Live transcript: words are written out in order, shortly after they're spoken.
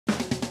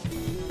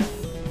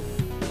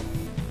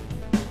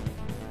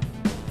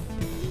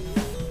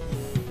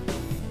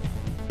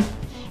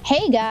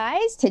Hey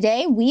guys,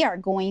 today we are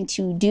going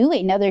to do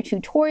another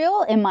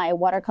tutorial in my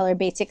watercolor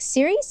basics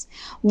series.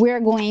 We're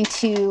going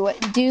to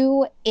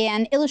do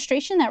an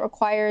illustration that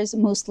requires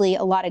mostly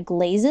a lot of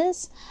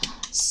glazes.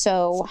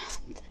 So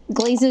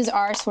glazes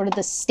are sort of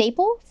the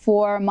staple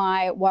for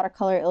my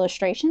watercolor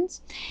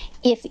illustrations.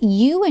 If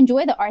you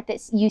enjoy the art that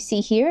you see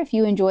here, if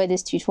you enjoy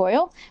this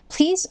tutorial,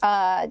 please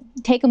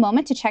take a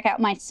moment to check out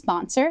my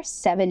sponsor,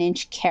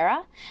 7-inch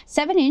Kara.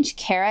 7-inch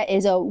Kara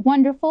is a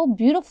wonderful,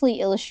 beautifully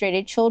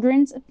illustrated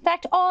children's, in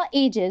fact, all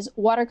ages,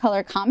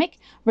 watercolor comic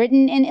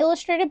written and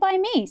illustrated by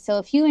me. So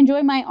if you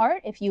enjoy my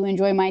art, if you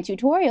enjoy my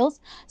tutorials,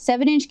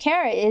 7-inch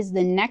Kara is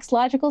the next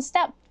logical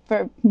step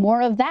for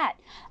more of that.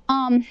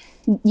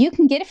 You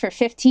can get it for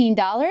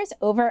 $15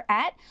 over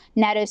at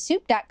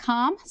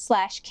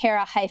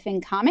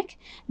natosoup.com/Kara-comic.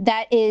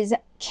 That is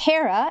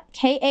Kara,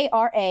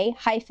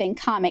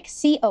 K-A-R-A-comic,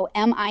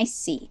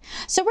 C-O-M-I-C.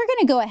 So we're going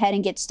to go ahead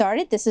and get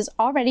started. This has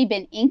already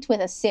been inked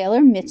with a Sailor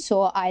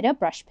Mitsuo Aida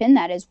brush pen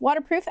that is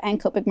waterproof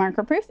and Copic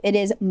marker proof. It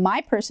is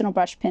my personal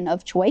brush pen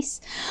of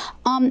choice.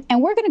 And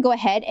we're going to go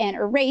ahead and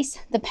erase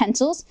the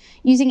pencils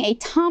using a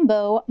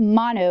Tombow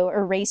mono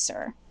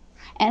eraser.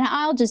 And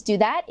I'll just do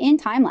that in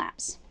time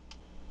lapse.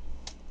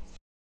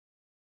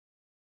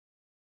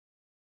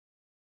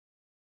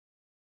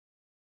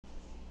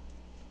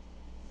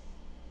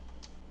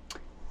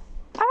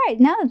 All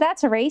right, now that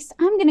that's erased,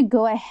 I'm going to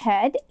go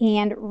ahead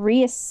and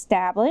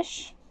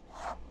reestablish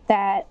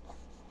that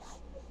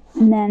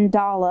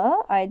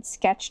mandala I'd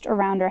sketched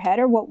around her head,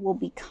 or what will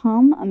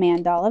become a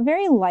mandala,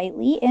 very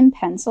lightly in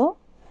pencil.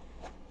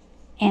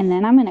 And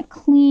then I'm going to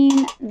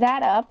clean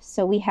that up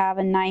so we have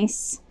a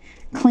nice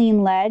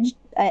clean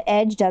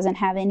edge, doesn't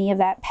have any of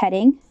that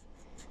petting.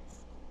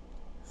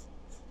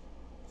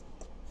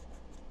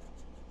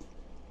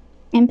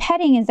 And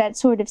petting is that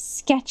sort of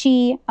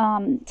sketchy,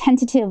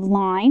 tentative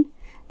line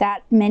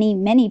that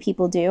many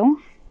people do.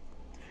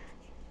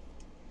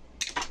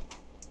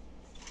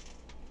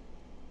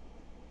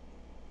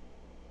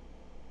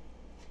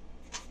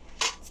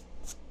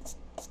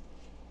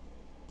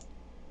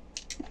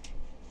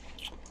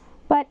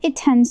 But it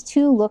tends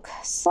to look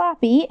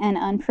sloppy and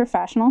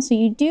unprofessional, so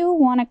you do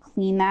want to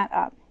clean that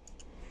up.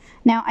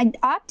 Now, I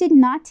opted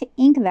not to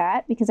ink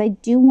that because I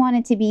do want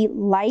it to be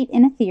light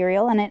and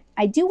ethereal, and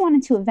I do want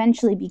it to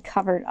eventually be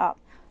covered up.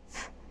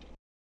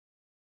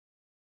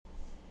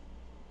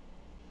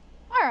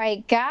 All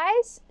right,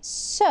 guys,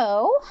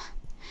 so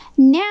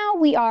now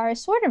we are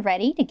sort of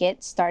ready to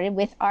get started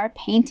with our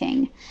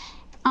painting.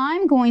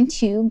 I'm going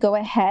to go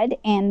ahead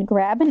and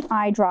grab an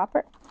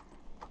eyedropper,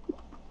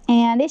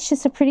 and it's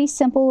just a pretty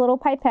simple little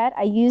pipette.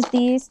 I use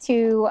these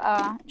to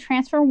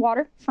transfer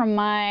water from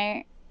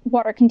my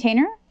water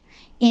container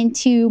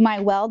into my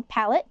weld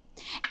palette.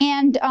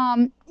 And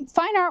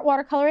fine art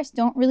watercolorists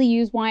don't really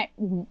use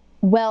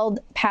weld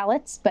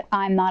palettes, but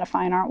I'm not a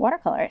fine art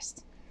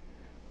watercolorist.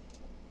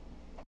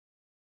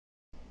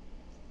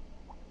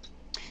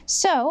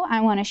 So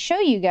I want to show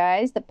you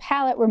guys the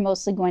palette we're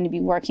mostly going to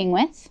be working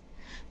with.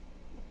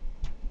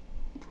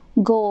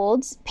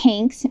 Golds,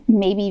 pinks,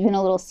 maybe even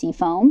a little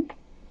seafoam.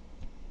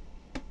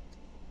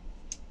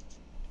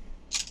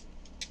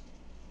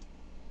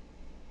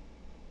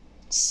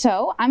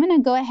 So I'm going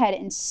to go ahead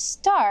and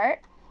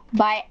start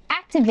by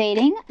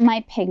activating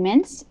my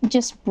pigments,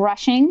 just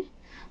brushing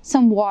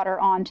some water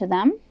onto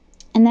them.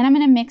 And then I'm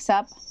going to mix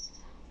up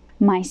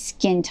my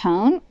skin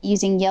tone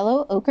using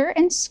yellow, ochre,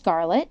 and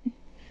scarlet.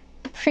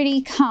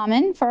 Pretty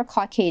common for a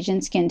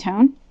Caucasian skin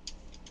tone.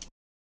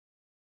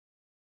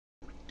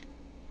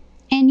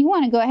 And you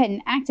want to go ahead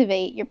and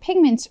activate your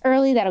pigments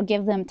early. That'll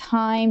give them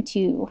time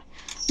to,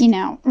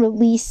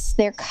 release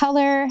their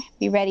color,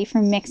 be ready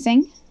for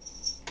mixing.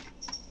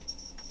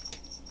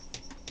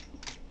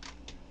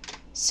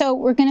 So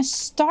we're going to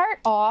start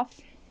off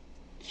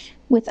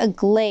with a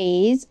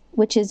glaze,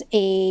 which is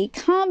a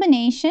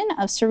combination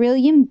of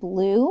cerulean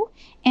blue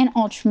and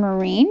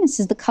ultramarine. This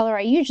is the color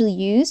I usually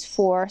use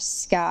for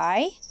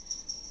sky.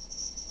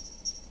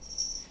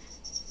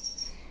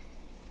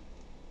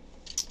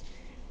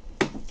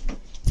 I'm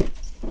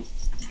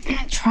going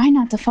to try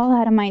not to fall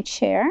out of my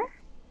chair.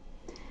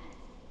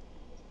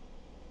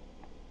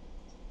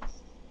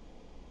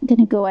 I'm going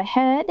to go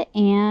ahead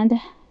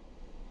and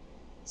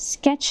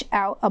sketch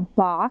out a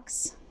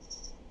box,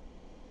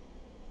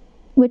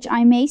 which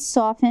I may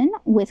soften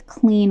with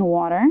clean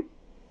water.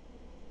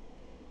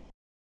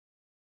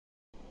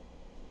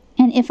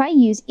 And if I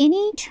use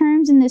any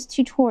terms in this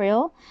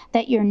tutorial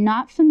that you're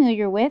not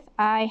familiar with,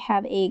 I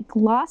have a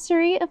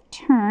glossary of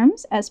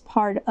terms as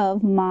part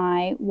of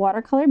my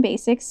watercolor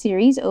basics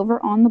series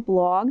over on the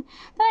blog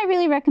that I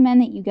really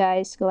recommend that you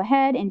guys go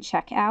ahead and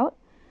check out.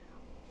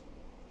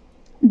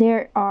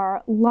 There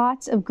are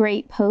lots of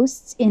great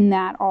posts in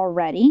that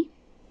already,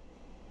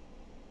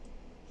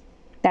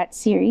 that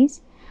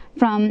series,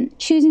 from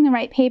choosing the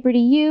right paper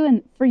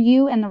for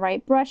you and the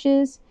right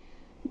brushes,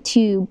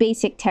 to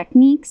basic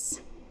techniques,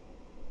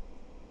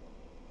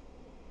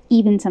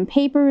 even some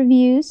paper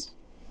reviews,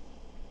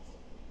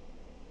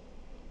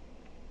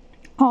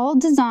 all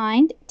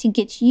designed to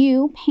get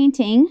you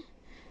painting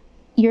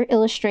your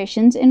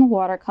illustrations in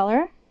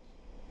watercolor.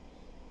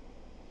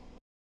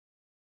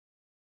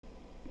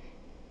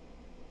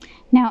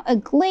 Now, a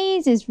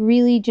glaze is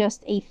really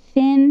just a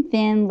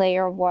thin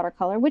layer of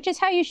watercolor, which is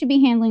how you should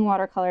be handling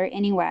watercolor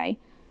anyway.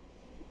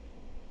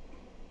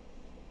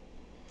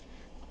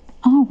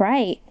 All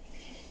right.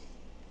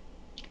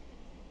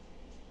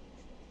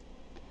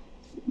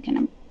 I'm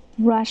gonna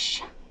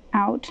brush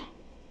out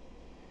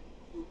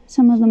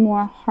some of the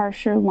more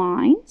harsher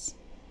lines.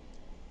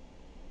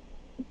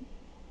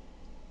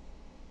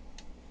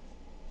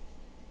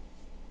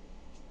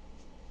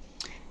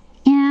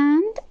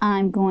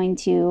 I'm going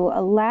to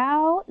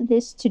allow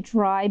this to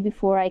dry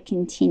before I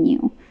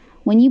continue.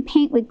 When you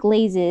paint with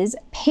glazes,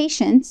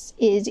 patience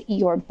is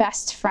your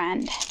best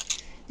friend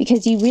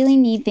because you really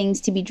need things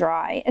to be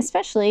dry,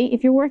 especially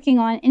if you're working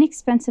on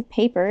inexpensive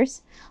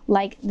papers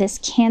like this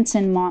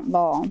Canson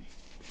Montval,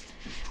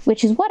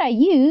 which is what I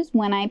use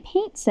when I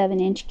paint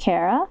 7-inch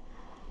Cara,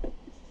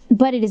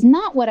 but it is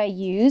not what I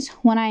use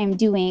when I am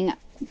doing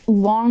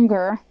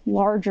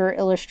larger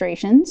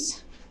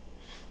illustrations.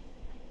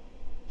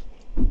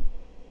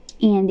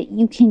 And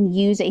you can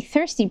use a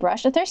thirsty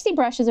brush. A thirsty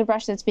brush is a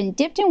brush that's been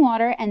dipped in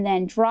water and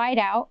then dried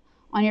out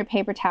on your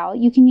paper towel.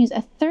 You can use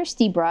a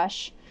thirsty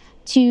brush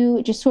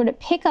to just sort of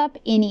pick up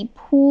any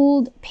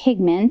pooled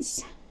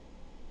pigments.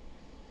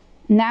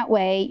 And that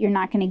way you're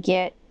not going to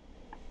get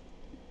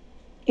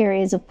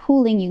areas of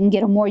pooling. You can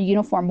get a more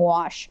uniform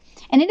wash.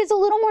 And it is a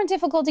little more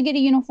difficult to get a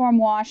uniform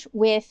wash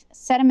with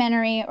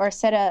sedimentary or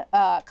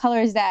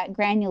colors that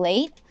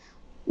granulate,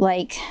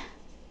 like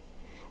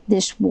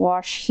this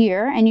wash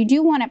here, and you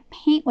do want to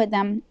paint with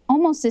them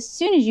almost as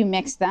soon as you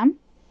mix them.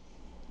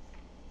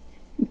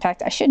 In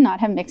fact, I should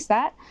not have mixed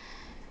that,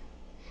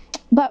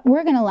 but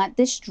we're going to let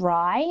this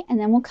dry and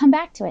then we'll come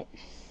back to it.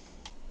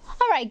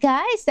 All right,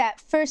 guys, that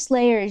first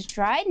layer is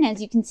dried, and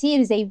as you can see, it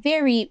is a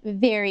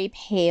very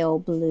pale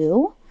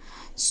blue.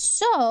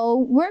 So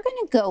we're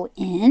going to go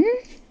in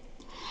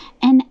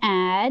and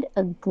add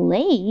a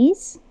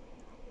glaze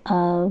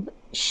of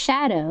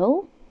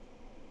shadow,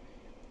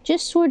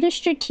 just sort of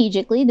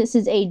strategically. This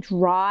is a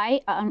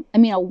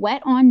a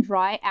wet on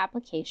dry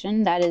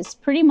application. That is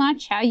pretty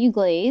much how you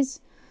glaze,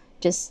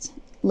 just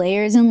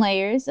layers and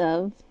layers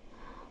of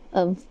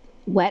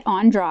wet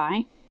on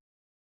dry.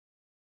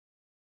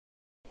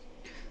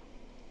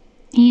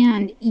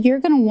 And you're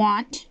going to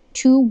want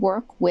to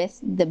work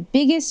with the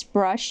biggest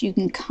brush you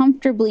can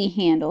comfortably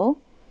handle.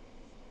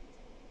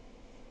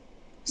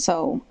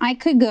 So I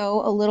could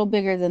go a little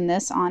bigger than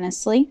this,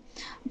 honestly,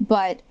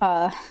 but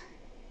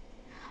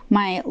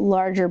my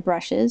larger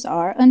brushes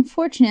are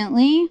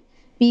unfortunately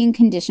being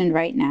conditioned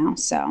right now,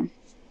 so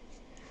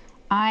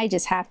I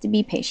just have to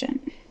be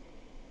patient.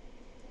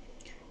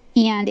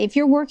 And if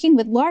you're working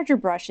with larger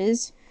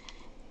brushes,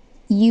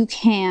 you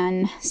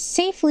can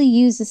safely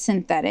use a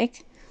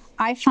synthetic.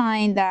 I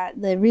find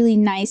that the really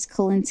nice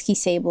Kolinsky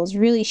sables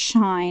really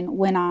shine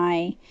when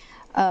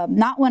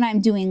not when I'm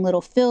doing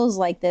little fills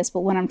like this, but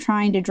when I'm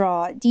trying to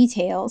draw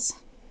details.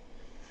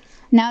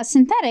 Now, a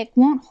synthetic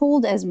won't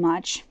hold as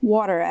much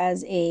water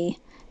as a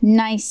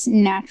nice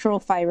natural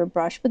fiber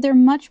brush, but they're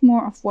much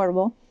more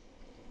affordable.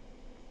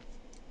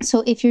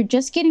 So if you're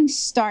just getting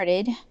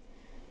started,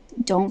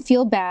 don't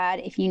feel bad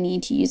if you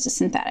need to use a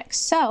synthetic.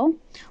 So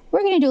we're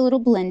going to do a little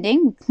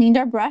blending. We cleaned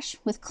our brush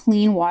with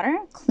clean water.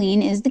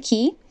 Clean is the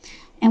key.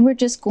 And we're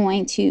just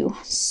going to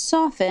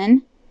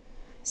soften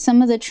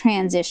some of the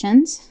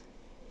transitions.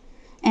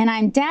 And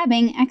I'm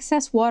dabbing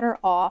excess water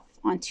off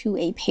onto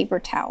a paper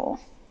towel.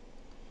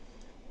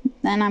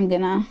 Then I'm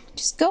gonna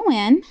just go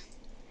in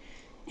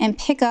and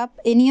pick up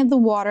any of the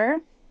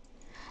water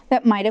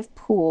that might have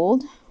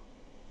pooled.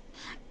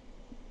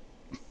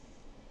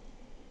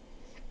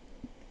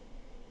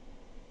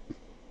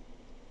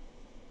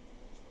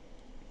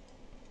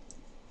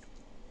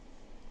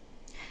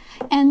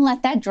 And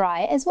let that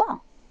dry as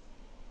well.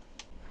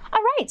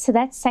 All right, so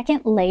that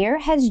second layer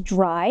has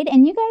dried,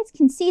 and you guys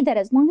can see that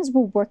as long as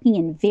we're working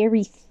in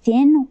very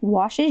thin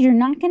washes, you're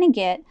not gonna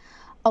get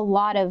a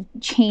lot of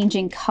change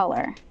in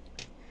color.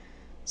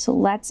 So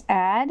let's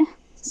add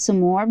some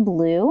more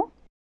blue.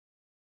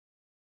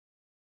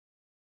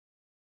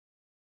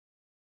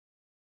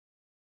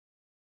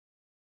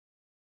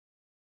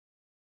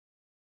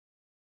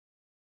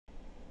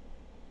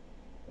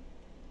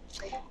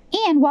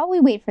 And while we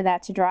wait for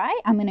that to dry,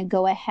 I'm going to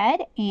go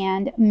ahead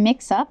and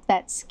mix up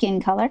that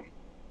skin color.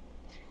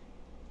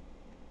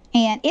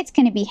 And it's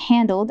going to be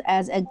handled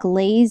as a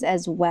glaze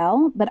as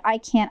well, but I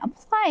can't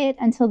apply it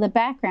until the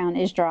background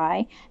is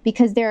dry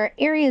because there are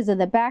areas of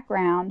the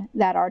background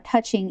that are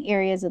touching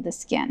areas of the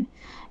skin.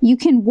 You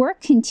can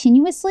work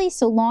continuously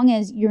so long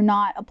as you're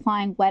not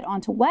applying wet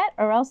onto wet,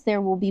 or else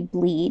there will be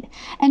bleed.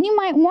 And you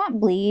might want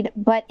bleed,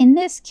 but in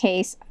this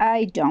case,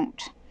 I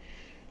don't.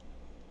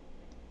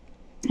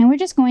 And we're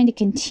just going to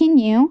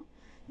continue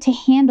to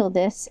handle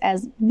this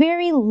as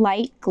very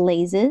light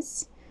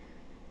glazes.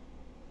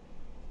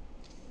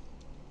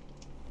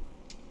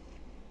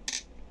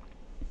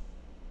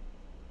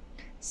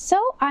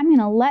 So I'm going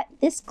to let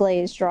this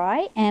glaze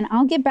dry and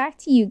I'll get back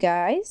to you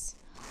guys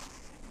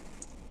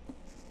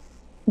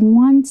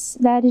once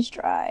that is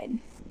dried.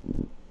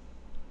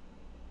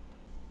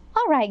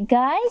 All right,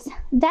 guys,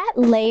 that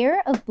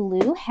layer of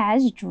blue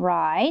has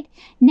dried.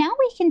 Now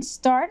we can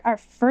start our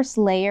first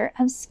layer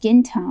of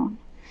skin tone.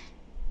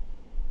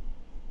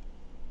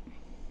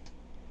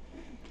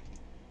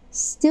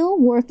 Still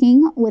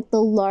working with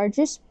the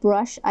largest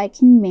brush I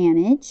can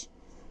manage.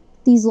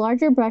 These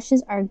larger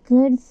brushes are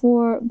good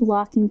for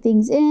blocking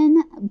things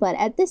in, but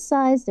at this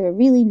size, they're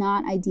really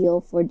not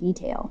ideal for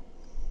detail.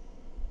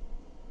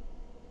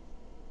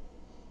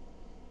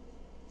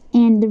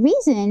 And the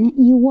reason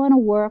you want to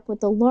work with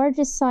the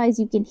largest size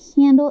you can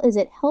handle is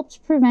it helps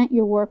prevent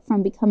your work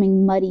from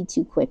becoming muddy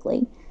too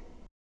quickly.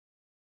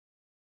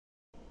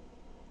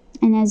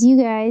 And as you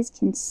guys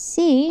can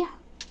see,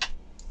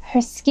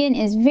 her skin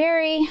is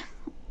very,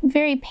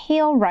 very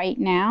pale right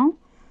now.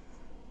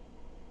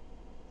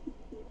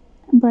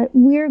 But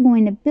we're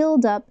going to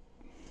build up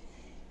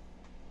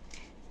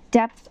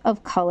depth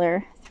of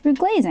color through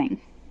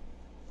glazing.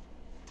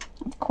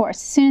 Of course,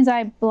 as soon as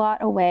I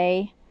blot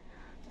away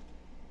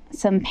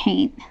some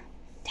paint,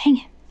 dang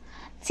it.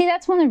 See,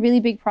 that's one of the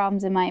really big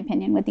problems in my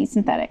opinion with these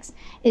synthetics,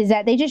 is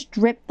that they just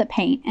drip the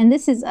paint. And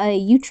this is a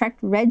Utrecht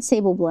Red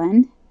Sable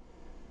blend.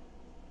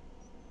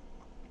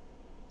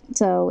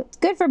 So it's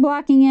good for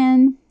blocking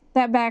in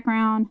that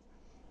background,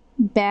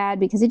 bad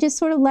because it just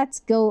sort of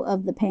lets go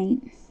of the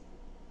paint,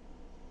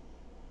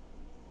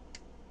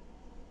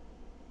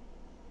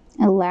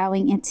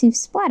 allowing it to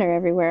splatter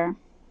everywhere.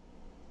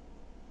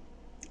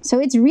 So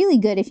it's really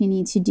good if you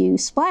need to do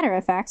splatter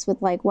effects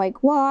with like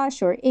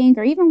whitewash or ink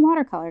or even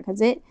watercolor,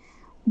 because it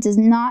does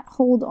not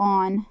hold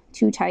on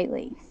too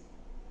tightly.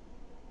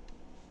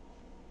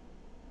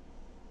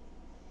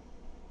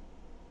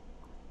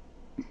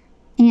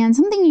 And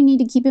something you need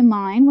to keep in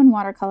mind when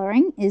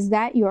watercoloring is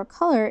that your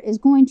color is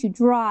going to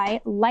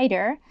dry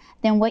lighter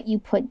than what you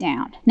put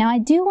down. Now I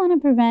do want to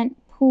prevent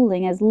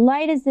pooling, as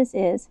light as this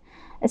is,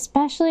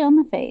 especially on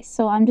the face.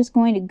 So I'm just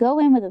going to go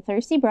in with a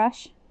thirsty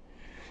brush,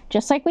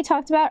 just like we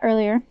talked about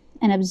earlier,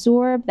 and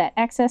absorb that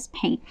excess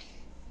paint.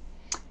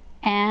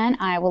 And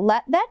I will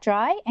let that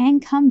dry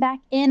and come back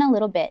in a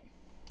little bit.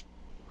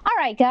 All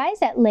right, guys,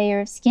 that layer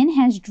of skin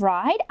has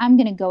dried. I'm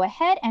gonna go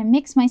ahead and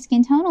mix my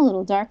skin tone a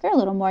little darker, a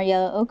little more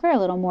yellow ochre, a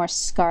little more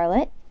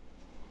scarlet.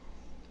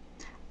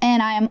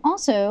 And I am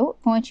also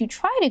going to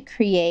try to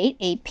create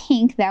a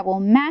pink that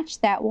will match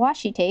that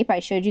washi tape I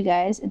showed you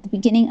guys at the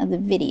beginning of the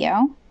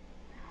video.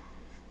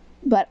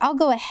 But I'll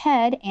go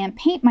ahead and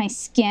paint my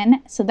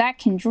skin so that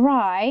can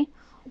dry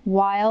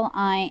while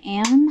I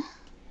am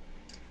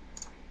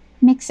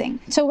mixing.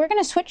 So we're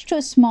going to switch to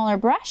a smaller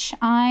brush.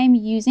 I'm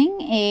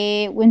using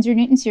a Winsor and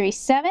Newton Series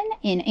 7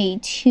 in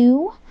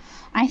A2.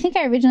 I think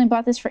I originally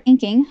bought this for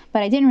inking,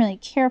 but I didn't really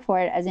care for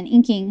it as an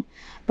inking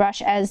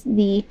brush as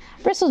the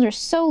bristles are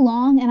so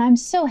long and I'm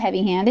so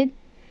heavy-handed.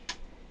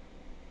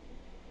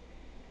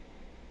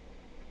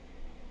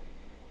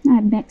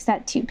 I mixed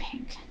that too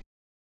pink.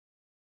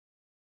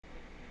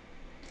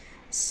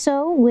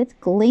 So with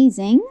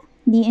glazing,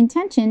 the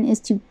intention is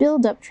to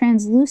build up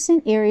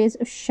translucent areas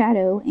of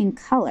shadow and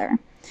color.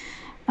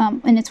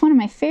 And it's one of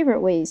my favorite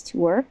ways to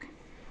work.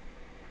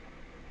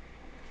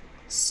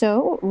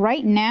 So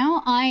right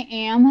now I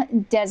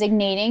am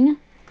designating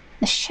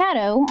the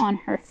shadow on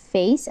her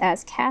face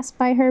as cast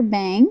by her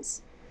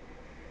bangs.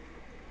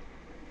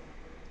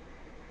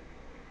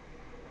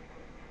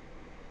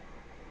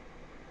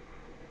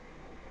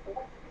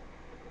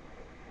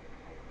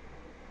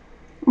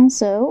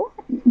 Also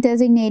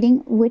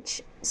designating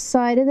which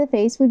side of the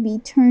face would be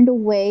turned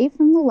away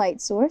from the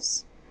light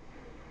source.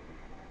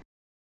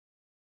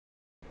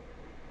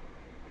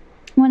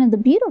 One of the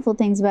beautiful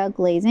things about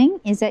glazing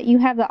is that you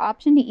have the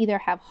option to either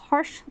have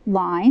harsh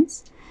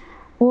lines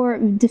or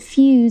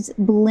diffuse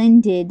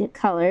blended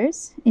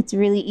colors. It's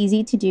really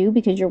easy to do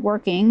because you're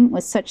working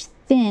with such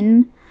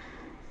thin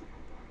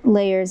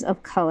layers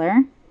of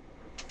color.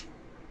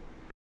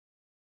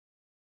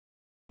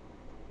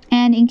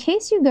 And in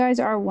case you guys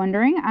are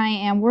wondering, I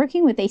am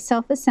working with a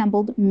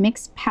self-assembled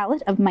mixed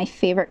palette of my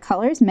favorite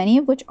colors, many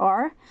of which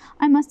are,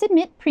 I must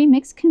admit,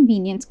 pre-mixed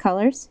convenience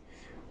colors.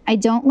 I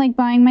don't like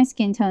buying my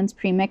skin tones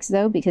pre-mixed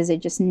though, because they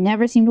just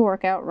never seem to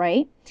work out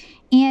right.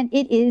 And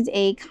it is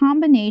a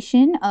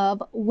combination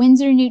of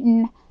Winsor and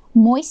Newton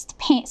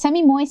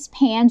semi-moist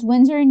pans,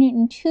 Winsor and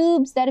Newton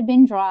tubes that have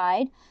been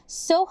dried,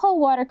 Soho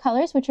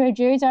watercolors, which are a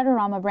Jerry's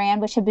Artarama brand,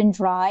 which have been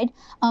dried.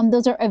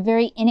 Those are a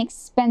very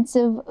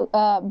inexpensive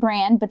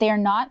brand, but they are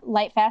not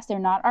light fast, they're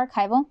not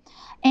archival.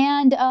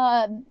 And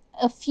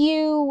a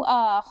few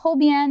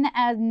Holbein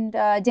and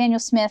Daniel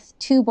Smith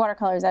tube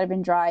watercolors that have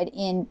been dried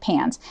in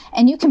pans.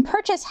 And you can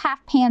purchase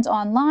half pans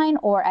online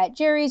or at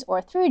Jerry's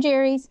or through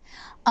Jerry's.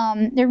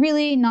 They're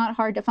really not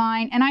hard to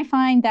find. And I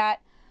find that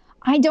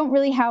I don't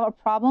really have a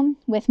problem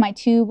with my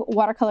tube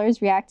watercolors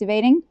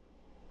reactivating.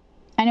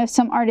 I know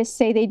some artists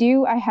say they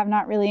do. I have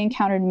not really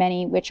encountered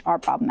many which are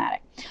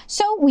problematic.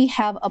 So we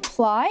have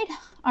applied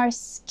our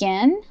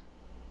skin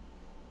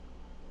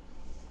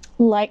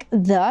like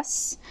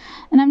thus,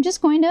 and I'm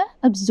just going to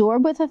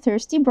absorb with a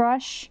thirsty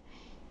brush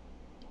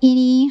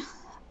any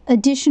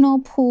additional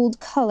pooled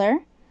color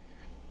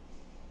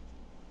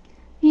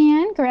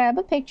and grab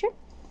a picture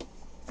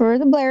for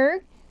the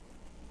blurb.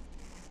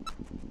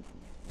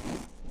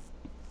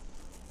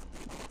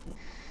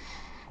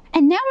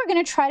 And now we're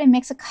going to try to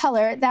mix a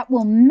color that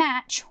will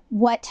match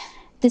what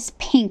this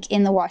pink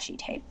in the washi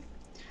tape,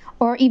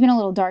 or even a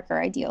little darker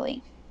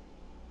ideally.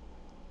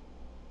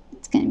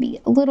 It's going to be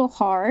a little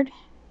hard.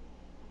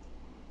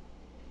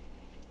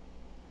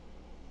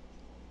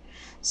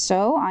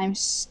 So I'm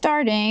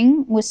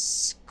starting with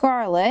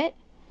Scarlet.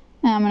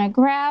 And I'm going to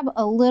grab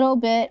a little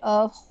bit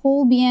of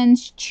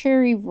Holbein's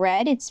Cherry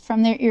Red. It's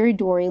from their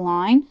Iridori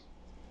line.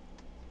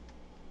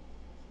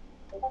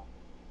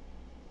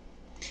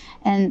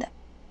 And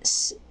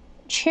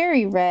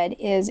Cherry Red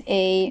is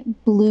a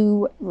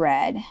blue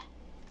red.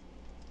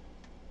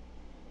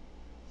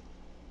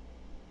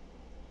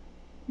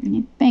 And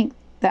I think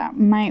that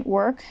might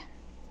work.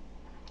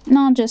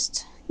 And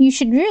you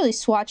should really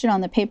swatch it on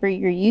the paper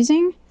you're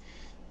using.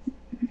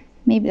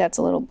 Maybe that's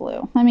a little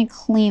blue. Let me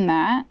clean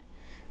that.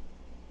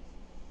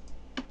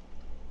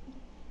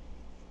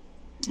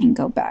 And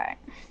go back.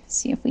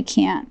 See if we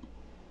can't.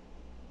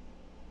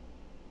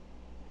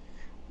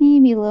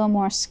 Maybe a little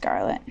more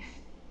Scarlet.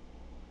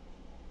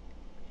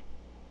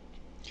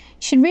 You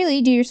should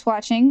really do your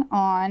swatching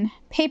on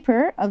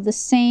paper of the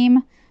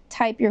same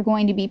type you're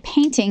going to be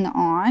painting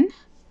on.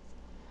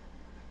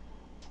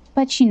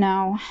 But you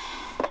know,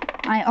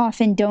 I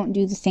often don't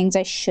do the things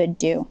I should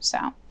do. So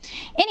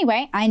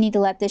anyway, I need to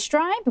let this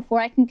dry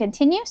before I can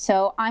continue.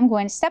 So I'm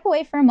going to step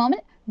away for a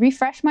moment,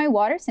 refresh my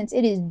water since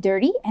it is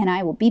dirty, and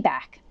I will be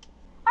back.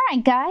 All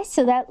right, guys,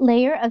 so that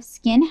layer of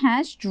skin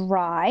has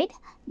dried.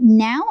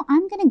 Now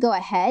I'm going to go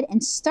ahead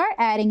and start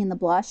adding in the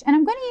blush, and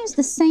I'm going to use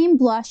the same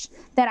blush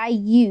that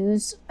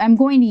I'm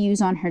going to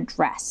use on her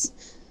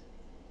dress.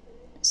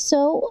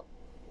 So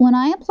when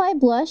I apply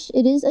blush,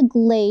 it is a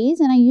glaze,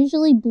 and I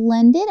usually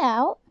blend it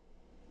out.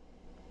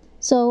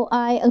 So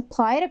I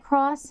apply it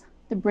across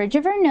the bridge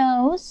of her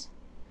nose.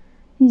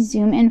 Let me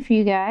zoom in for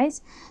you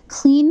guys.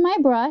 Clean my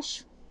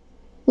brush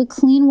with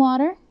clean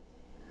water.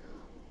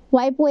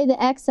 Wipe away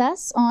the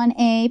excess on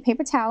a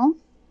paper towel.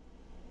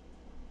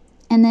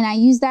 And then I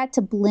use that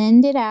to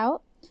blend it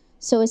out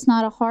so it's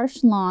not a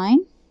harsh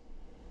line.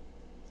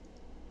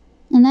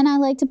 And then I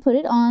like to put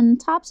it on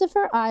tops of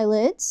her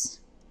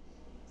eyelids.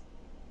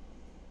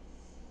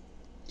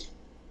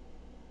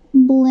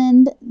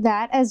 Blend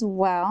that as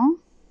well.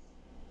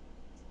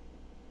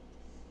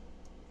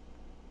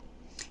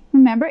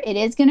 Remember, it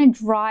is going to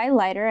dry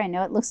lighter. I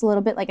know it looks a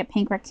little bit like a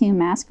pink raccoon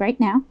mask right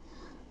now.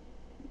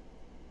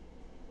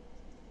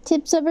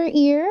 Tips of her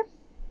ear,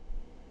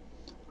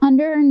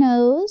 under her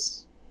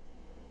nose,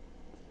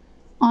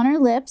 on her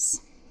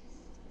lips,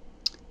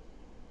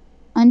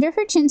 under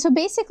her chin. So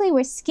basically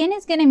where skin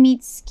is going to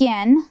meet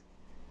skin,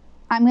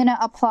 I'm going to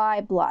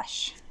apply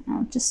blush.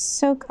 I'll just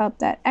soak up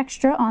that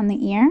extra on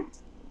the ear.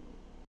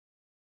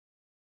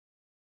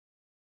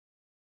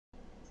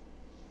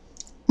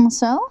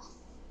 Also,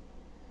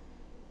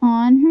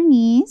 on her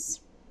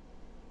knees.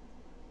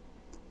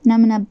 And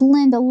I'm going to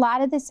blend a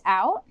lot of this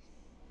out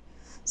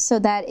so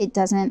that it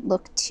doesn't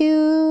look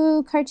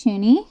too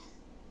cartoony,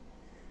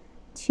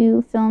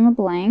 to fill in the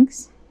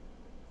blanks.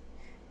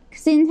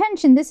 Because the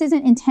intention, this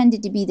isn't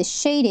intended to be the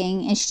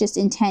shading, it's just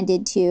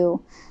intended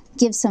to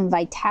give some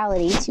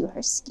vitality to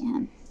her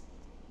skin.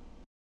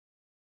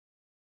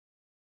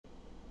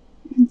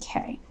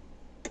 Okay.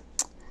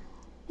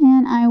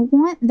 And I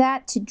want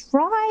that to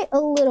dry a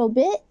little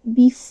bit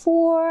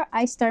before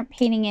I start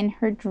painting in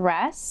her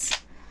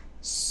dress.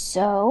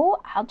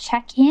 So I'll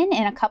check in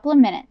a couple of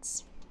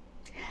minutes.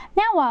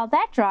 Now while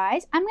that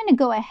dries, I'm going to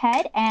go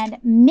ahead and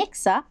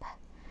mix up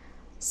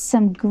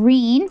some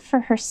green for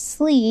her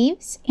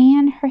sleeves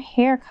and her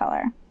hair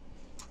color.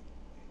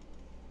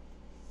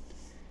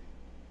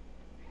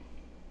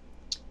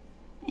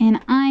 And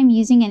I'm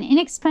using an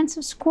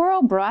inexpensive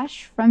squirrel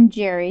brush from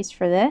Jerry's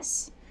for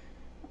this.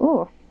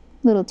 Ooh,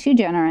 a little too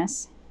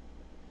generous.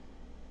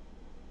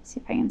 See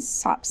if I can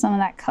sop some of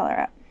that color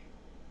up.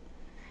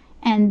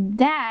 And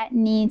that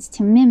needs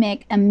to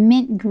mimic a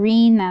mint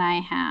green that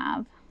I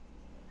have.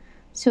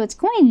 So it's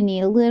going to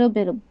need a little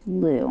bit of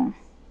blue.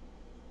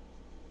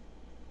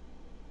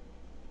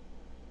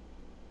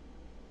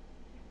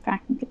 In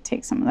fact, we could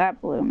take some of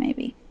that blue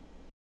maybe.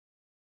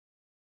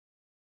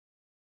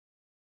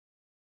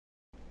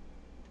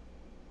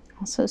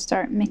 Also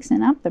start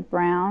mixing up the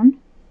brown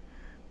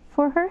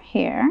for her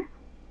hair.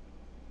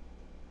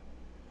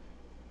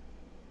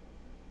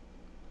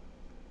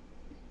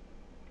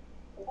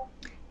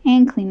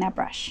 And clean that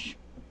brush.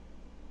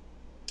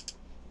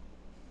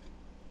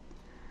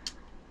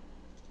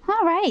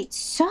 All right,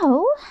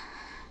 so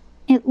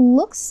it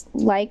looks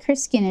like her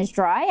skin is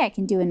dry. I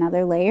can do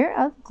another layer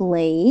of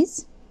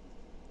glaze.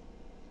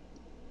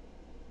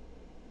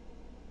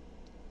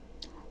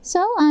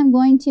 So I'm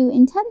going to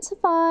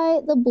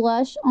intensify the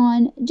blush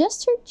on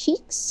just her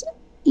cheeks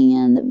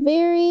and the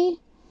very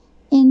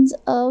ends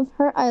of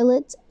her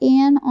eyelids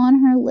and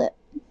on her lip.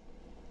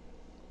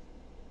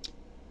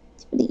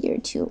 To the ear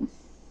too.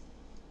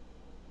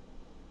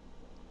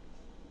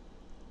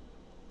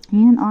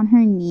 and on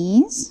her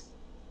knees.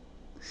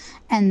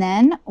 And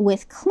then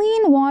with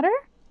clean water,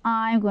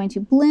 I'm going to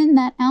blend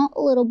that out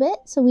a little bit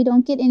so we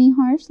don't get any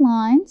harsh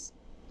lines.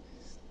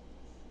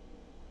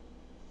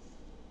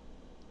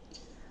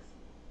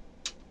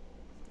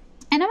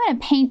 And I'm going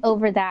to paint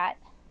over that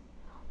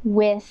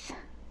with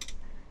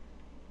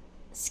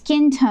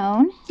skin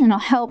tone, and it'll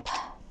help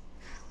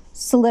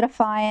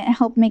solidify it and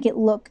help make it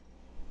look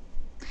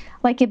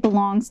like it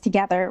belongs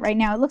together. Right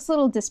now it looks a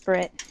little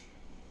disparate.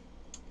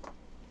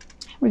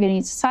 We're going to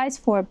use a size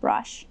 4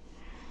 brush.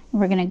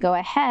 We're going to go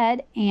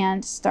ahead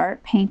and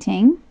start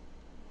painting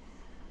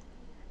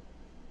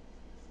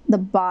the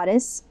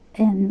bodice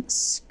and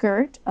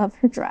skirt of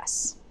her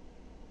dress.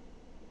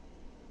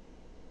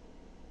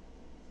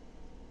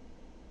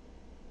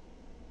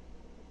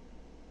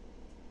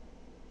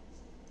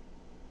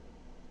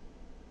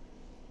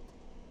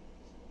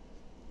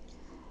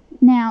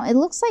 Now it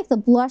looks like the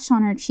blush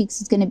on her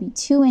cheeks is going to be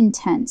too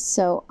intense,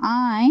 so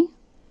I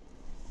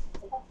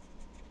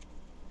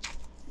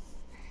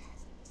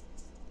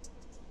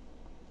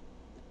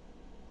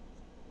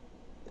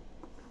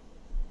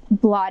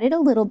blot it a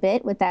little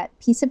bit with that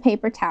piece of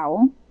paper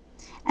towel.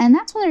 And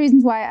that's one of the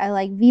reasons why I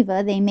like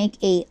Viva. They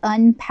make a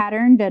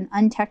unpatterned and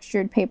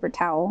untextured paper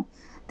towel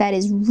that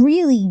is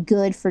really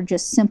good for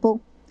just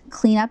simple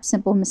cleanup,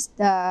 simple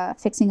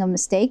fixing of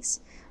mistakes.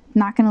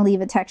 Not going to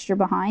leave a texture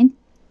behind.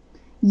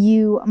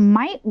 You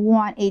might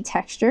want a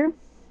texture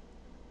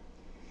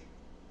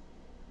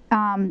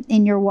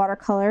in your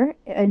watercolor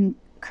and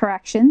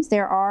corrections.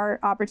 There are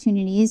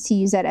opportunities to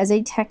use that as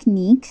a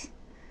technique.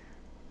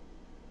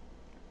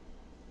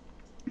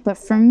 But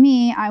for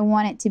me, I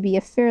want it to be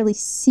a fairly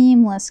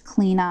seamless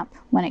cleanup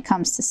when it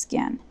comes to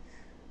skin.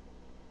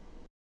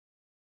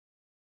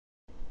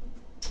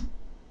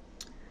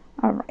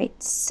 All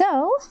right,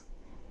 so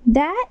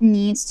that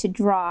needs to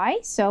dry.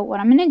 So what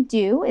I'm going to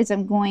do is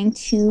I'm going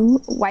to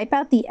wipe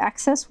out the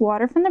excess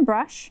water from the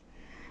brush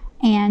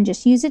and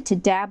just use it to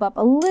dab up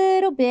a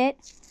little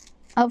bit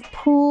of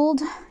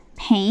pooled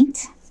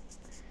paint,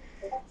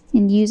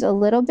 and use a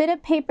little bit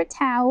of paper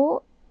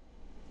towel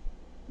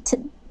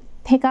to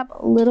pick up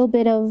a little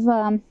bit of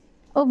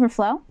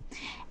overflow,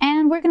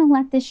 and we're going to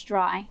let this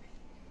dry.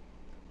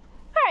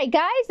 All right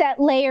guys, that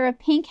layer of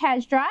pink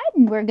has dried,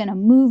 and we're going to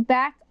move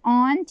back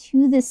on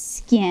to the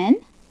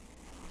skin.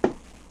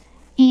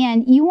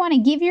 And you want to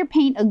give your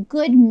paint a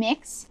good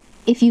mix.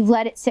 If you've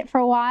let it sit for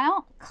a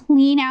while,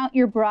 clean out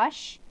your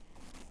brush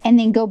and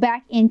then go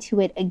back into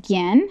it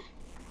again.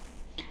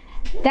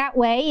 That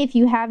way, if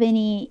you have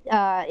any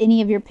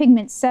of your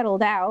pigments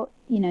settled out,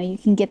 you know, you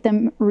can get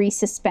them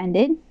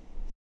resuspended.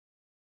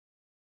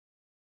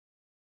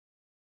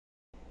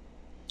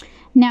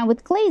 Now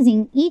with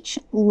glazing, each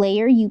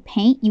layer you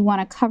paint, you want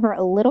to cover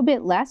a little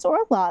bit less or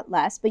a lot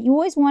less, but you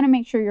always want to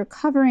make sure you're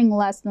covering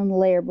less than the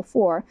layer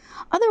before.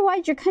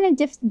 Otherwise, you're kind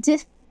of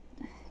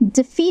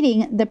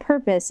defeating the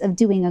purpose of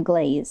doing a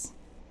glaze.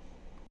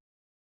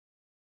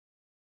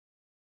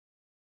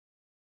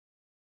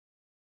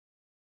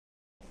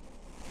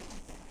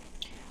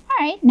 All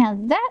right, now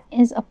that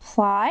is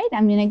applied,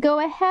 I'm going to go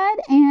ahead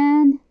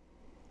and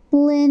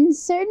blend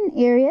certain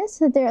areas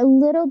so that they're a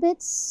little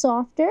bit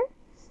softer,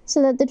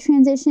 so that the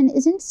transition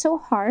isn't so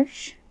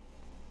harsh.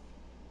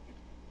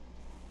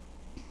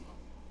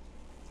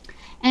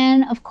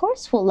 And of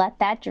course, we'll let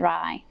that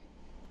dry.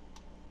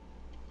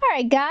 All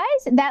right, guys,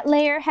 that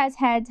layer has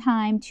had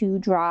time to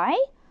dry.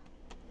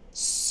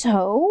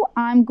 So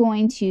I'm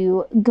going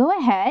to go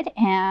ahead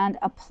and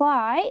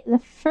apply the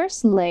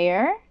first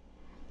layer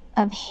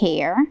of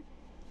hair.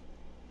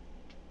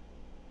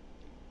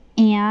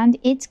 And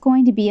it's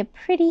going to be a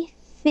pretty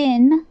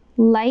thin,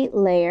 light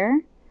layer.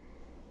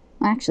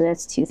 Actually,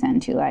 that's too thin,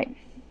 too light.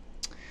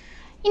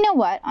 You know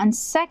what? On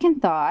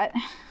second thought,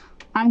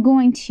 I'm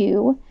going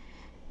to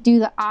do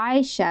the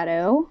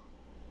eyeshadow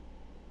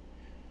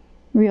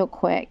real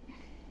quick,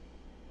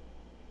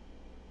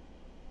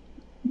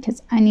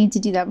 because I need to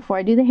do that before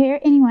I do the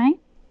hair anyway.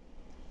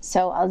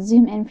 So I'll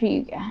zoom in for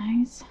you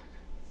guys.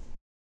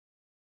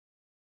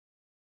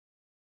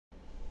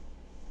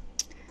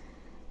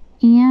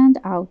 And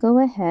I'll go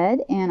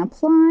ahead and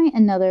apply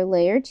another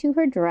layer to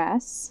her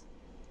dress.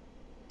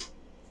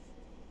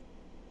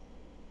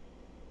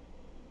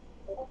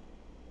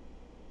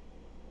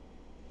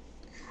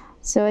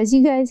 So as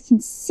you guys can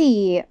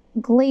see,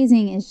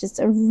 glazing is just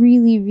a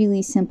really,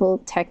 really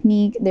simple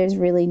technique. There's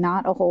really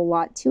not a whole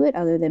lot to it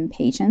other than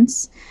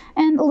patience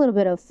and a little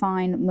bit of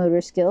fine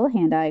motor skill,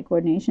 hand-eye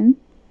coordination.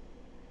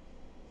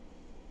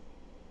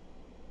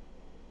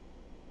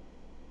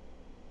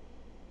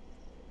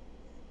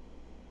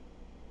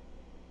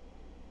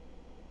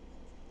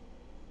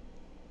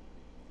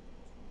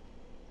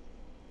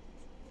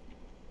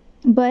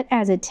 But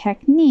as a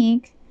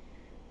technique,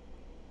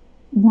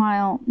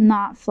 while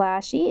not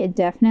flashy, it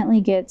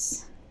definitely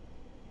gets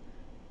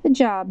the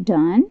job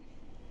done.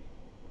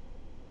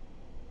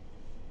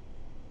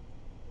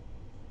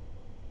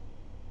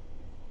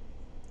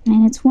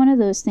 And it's one of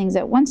those things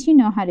that once you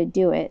know how to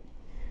do it,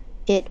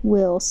 it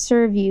will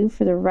serve you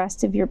for the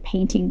rest of your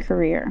painting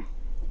career.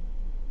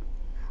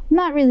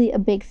 not really a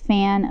big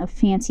fan of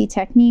fancy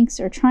techniques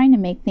or trying to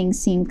make things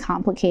seem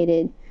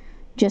complicated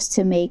just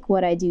to make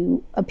what I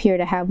do appear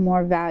to have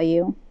more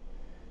value.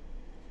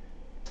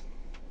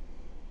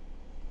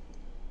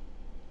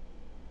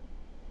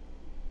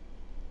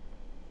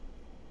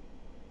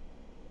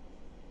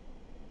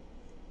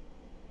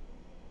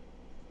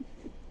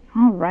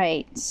 All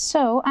right,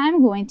 so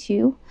I'm going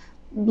to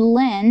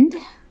blend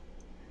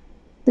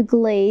the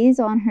glaze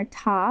on her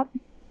top,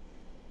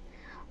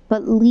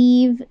 but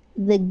leave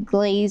the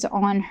glaze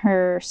on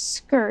her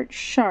skirt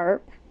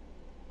sharp.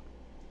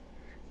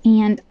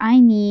 And I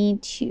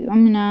need to,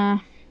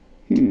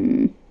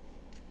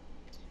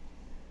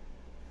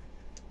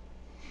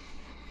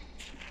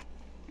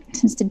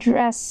 since the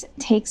dress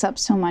takes up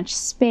so much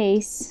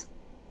space,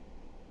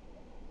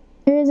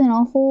 there isn't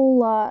a whole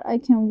lot I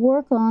can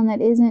work on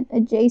that isn't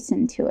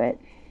adjacent to it.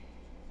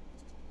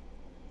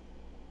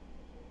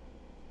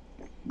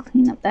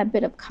 Clean up that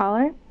bit of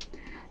color.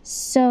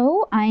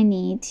 So I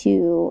need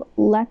to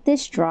let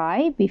this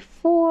dry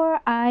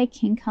before I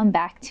can come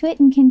back to it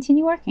and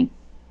continue working.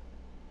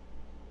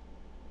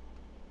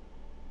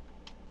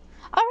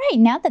 All right,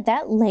 now that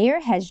that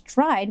layer has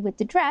dried with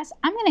the dress,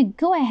 I'm going to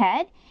go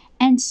ahead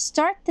and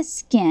start the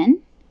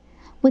skin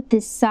with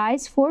this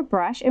size 4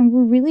 brush, and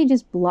we're really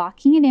just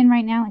blocking it in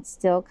right now. It's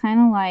still kind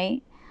of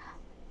light.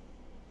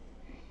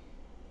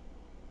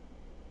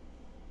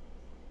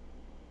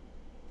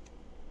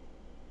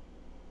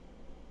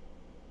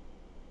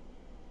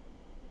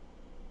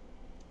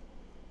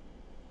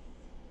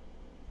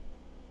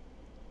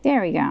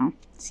 There we go.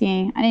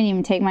 See, I didn't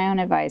even take my own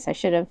advice. I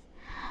should have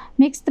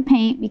mixed the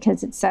paint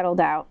because it settled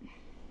out.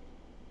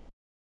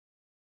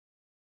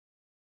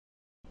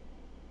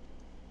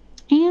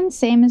 And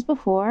same as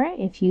before,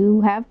 if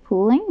you have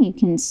pooling, you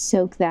can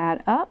soak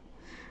that up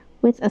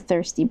with a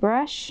thirsty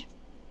brush.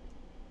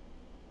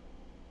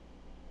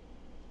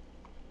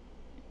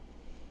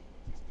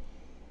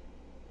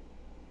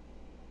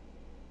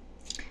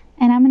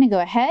 And I'm going to go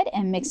ahead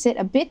and mix it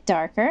a bit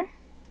darker.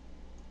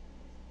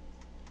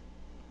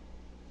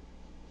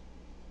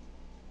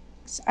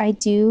 So I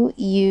do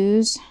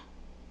use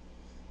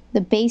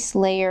the base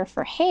layer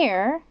for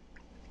hair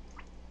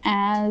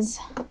as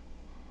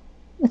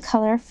the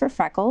color for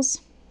freckles,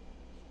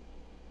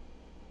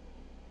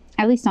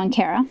 at least on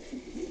Kara.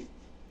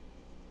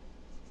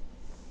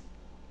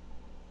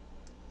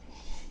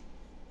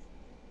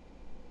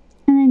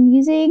 And then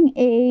using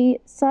a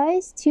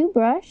size 2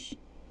 brush,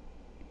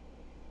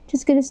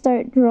 just going to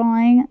start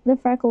drawing the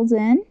freckles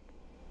in.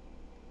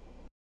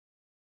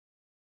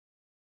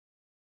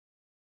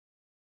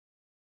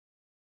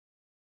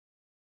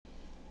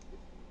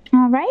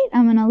 All right,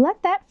 I'm going to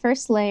let that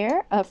first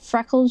layer of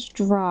freckles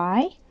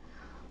dry,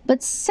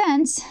 but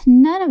since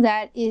none of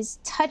that is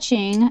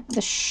touching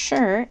the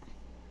shirt,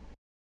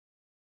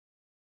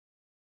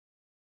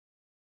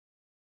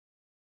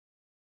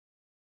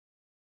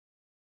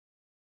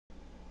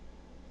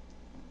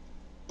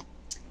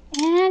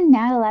 and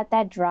now to let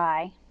that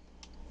dry.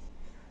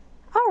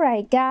 All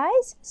right,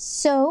 guys,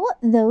 so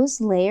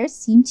those layers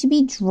seem to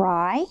be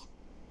dry.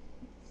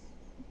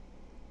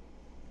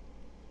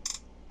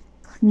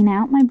 Clean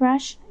out my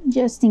brush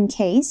just in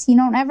case. You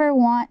don't ever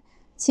want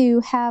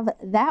to have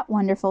that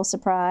wonderful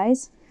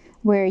surprise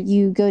where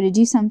you go to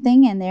do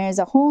something and there's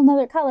a whole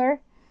nother color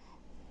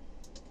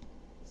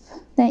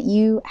that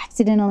you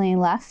accidentally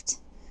left.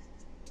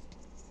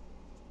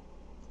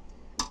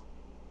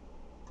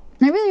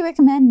 I really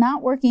recommend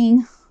not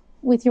working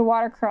with your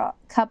water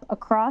cup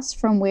across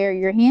from where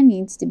your hand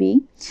needs to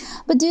be,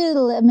 but due to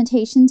the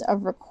limitations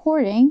of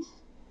recording,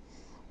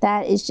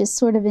 that is just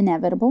sort of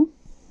inevitable.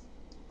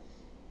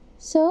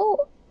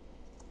 So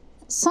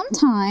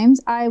sometimes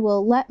I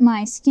will let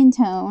my skin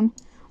tone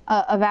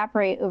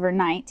evaporate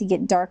overnight to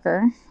get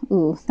darker.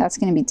 Ooh, that's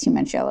going to be too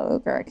much yellow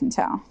ochre, I can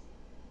tell.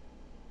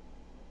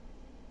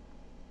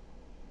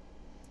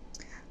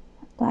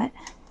 But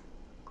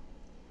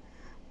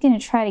I'm going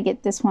to try to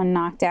get this one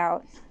knocked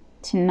out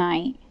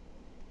tonight.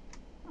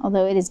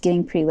 Although it is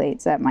getting pretty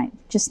late, so that might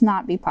just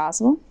not be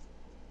possible.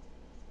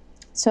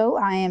 So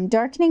I am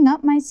darkening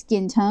up my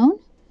skin tone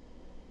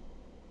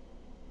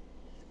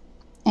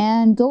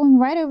and going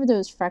right over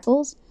those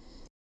freckles.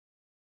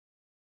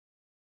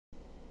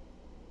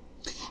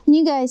 And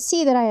you guys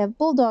see that I have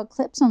bulldog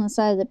clips on the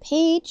side of the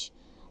page.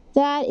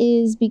 That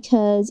is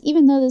because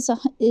even though this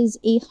is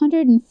a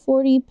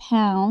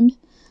 140-pound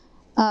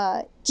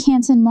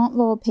Canson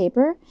Montval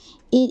paper,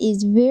 it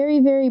is very,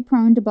 very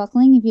prone to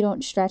buckling if you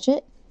don't stretch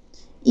it.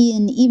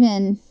 And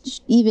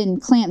even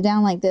clamped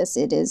down like this,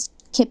 it is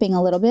kipping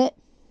a little bit.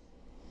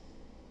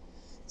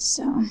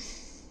 So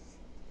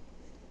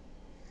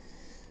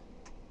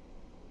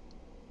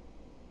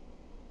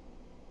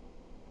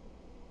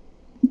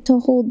to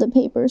hold the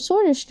paper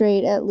sort of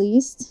straight, at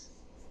least,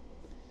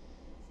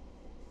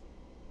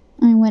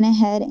 I went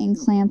ahead and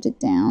clamped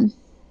it down.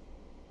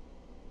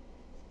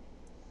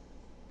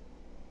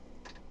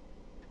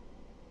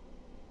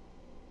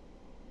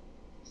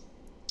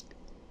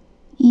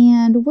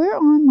 And we're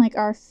on like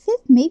our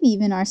 5th, maybe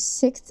even our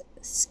 6th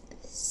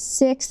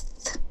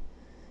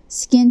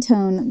skin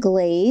tone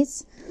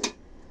glaze.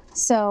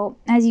 So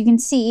as you can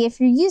see, if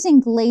you're using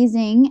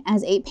glazing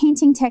as a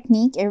painting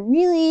technique, it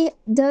really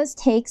does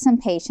take some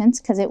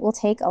patience because it will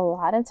take a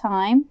lot of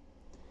time.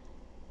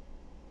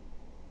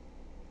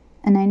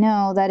 And I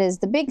know that is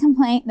the big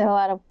complaint that a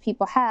lot of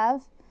people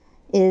have,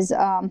 is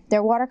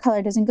their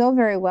watercolor doesn't go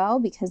very well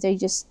because they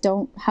just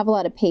don't have a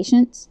lot of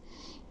patience.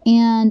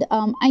 And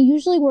I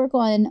usually work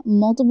on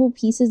multiple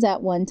pieces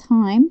at one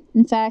time.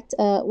 In fact,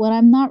 when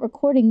I'm not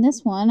recording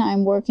this one,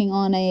 I'm working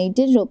on a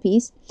digital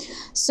piece.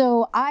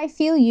 So I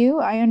feel you,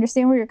 I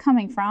understand where you're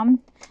coming from,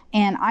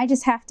 and I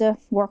just have to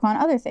work on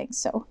other things.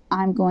 So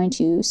I'm going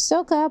to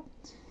soak up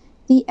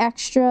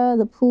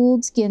the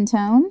pooled skin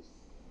tone,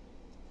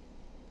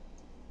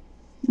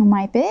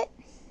 wipe it,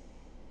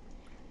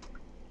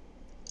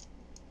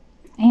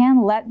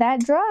 and let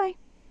that dry.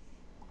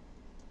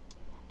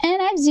 And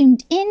I've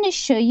zoomed in to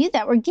show you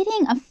that we're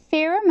getting a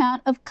fair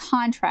amount of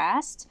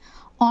contrast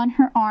on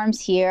her arms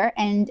here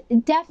and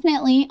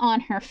definitely on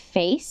her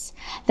face.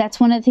 That's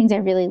one of the things I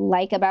really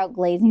like about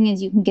glazing,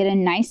 is you can get a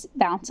nice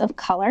bounce of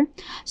color.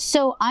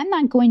 So I'm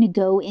not going to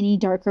go any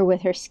darker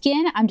with her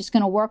skin. I'm just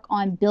going to work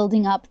on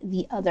building up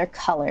the other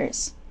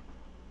colors.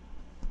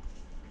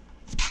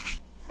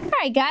 All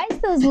right,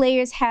 guys, those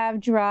layers have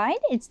dried.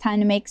 It's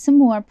time to make some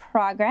more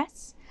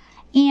progress.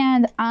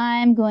 And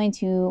I'm going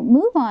to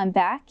move on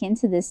back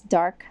into this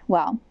dark,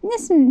 well,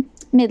 this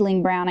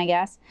middling brown, I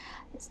guess.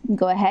 Let's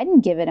go ahead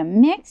and give it a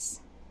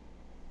mix.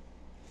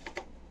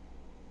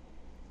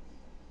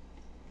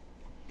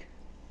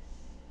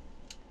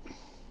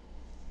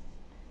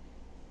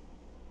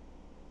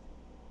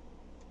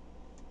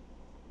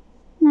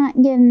 Not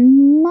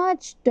getting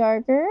much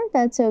darker,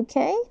 that's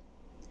okay.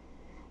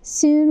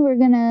 Soon we're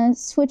gonna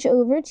switch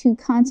over to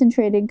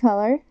concentrated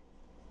color,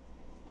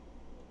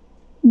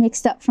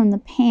 mixed up from the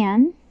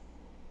pan.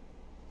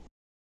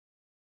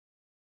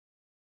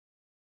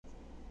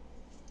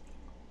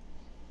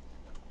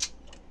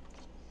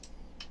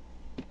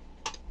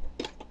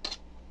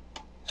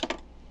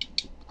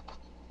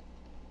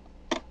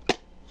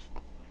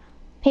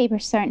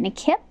 Paper's starting to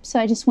kip, so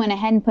I just went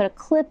ahead and put a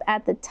clip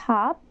at the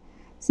top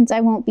since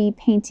I won't be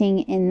painting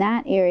in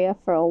that area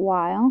for a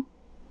while,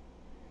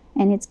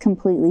 and it's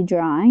completely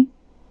dry.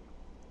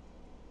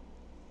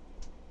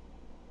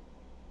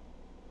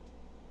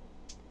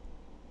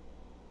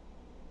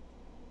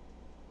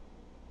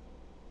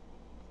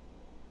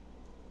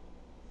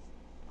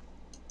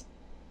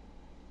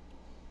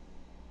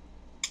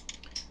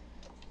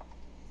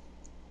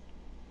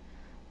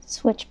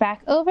 Switch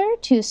back over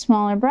to a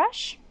smaller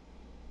brush.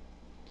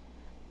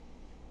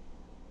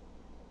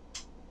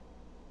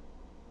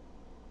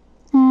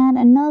 Add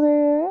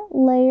another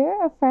layer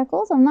of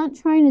freckles. I'm not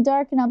trying to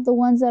darken up the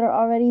ones that are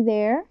already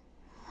there,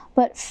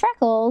 but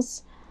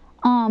freckles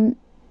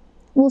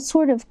will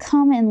sort of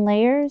come in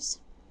layers.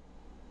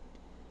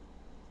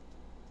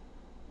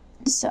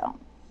 So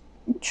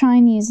I'm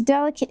trying to use a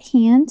delicate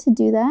hand to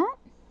do that.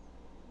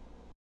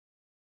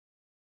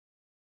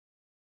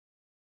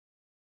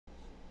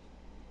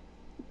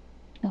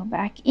 Go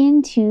back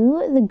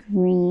into the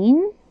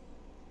green.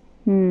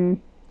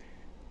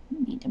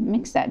 Need to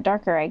mix that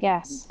darker, I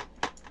guess.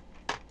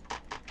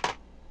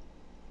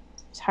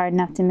 It's hard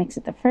enough to mix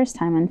it the first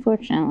time,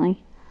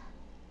 unfortunately.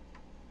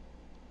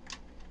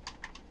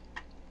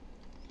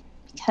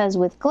 Because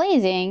with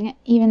glazing,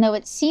 even though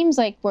it seems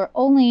like we're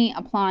only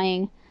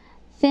applying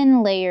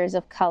thin layers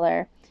of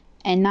color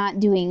and not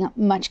doing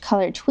much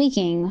color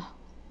tweaking,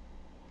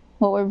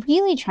 what we're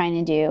really trying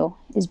to do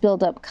is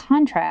build up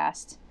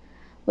contrast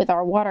with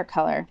our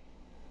watercolor.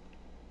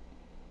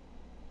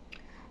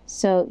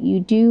 So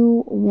you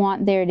do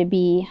want there to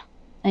be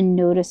a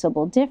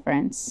noticeable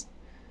difference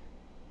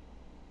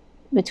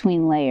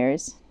between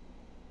layers.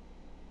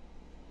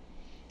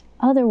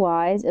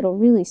 Otherwise, it'll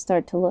really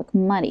start to look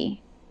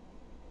muddy.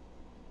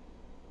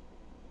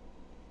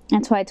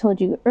 That's why I told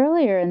you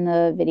earlier in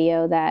the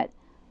video that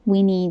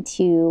we need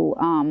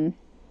to,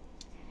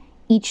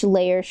 each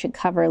layer should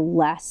cover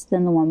less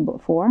than the one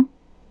before.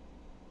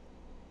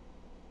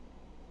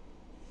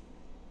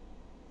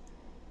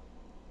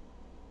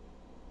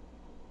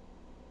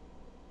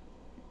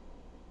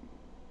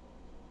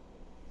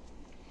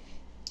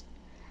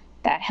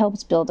 That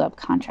helps build up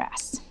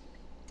contrast.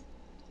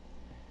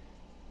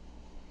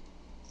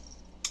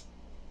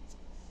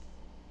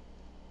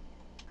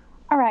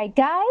 All right,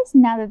 guys,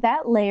 now that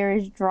that layer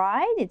is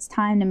dried, it's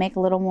time to make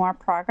a little more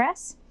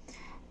progress.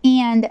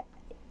 And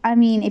I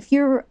mean, if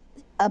you're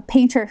a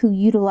painter who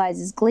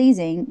utilizes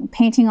glazing,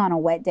 painting on a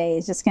wet day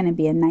is just going to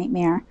be a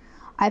nightmare.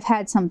 I've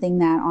had something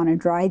that on a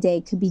dry day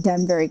could be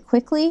done very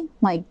quickly.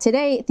 Like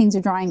today, things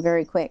are drying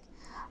very quick.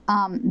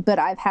 But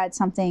I've had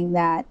something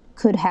that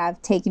could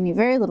have taken me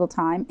very little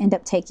time, end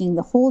up taking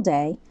the whole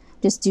day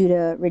just due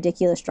to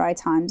ridiculous dry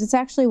times. It's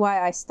actually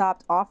why I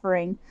stopped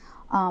offering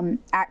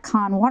at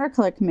con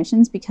watercolor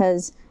commissions,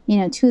 because, you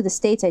know, two of the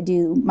states I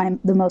do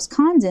the most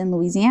cons in,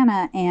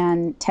 Louisiana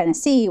and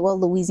Tennessee. Well,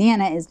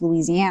 Louisiana is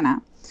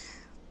Louisiana.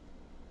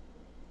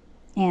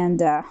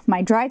 And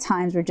my dry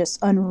times were just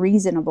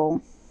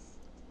unreasonable.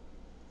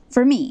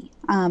 for me.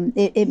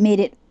 It made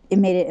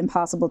it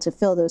impossible to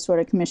fill those sort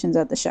of commissions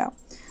at the show.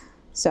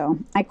 So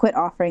I quit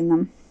offering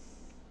them.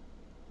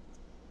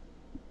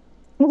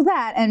 Well,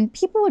 that, and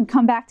people would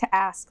come back to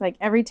ask like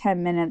every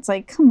 10 minutes,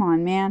 like, come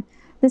on, man,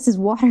 this is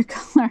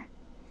watercolor.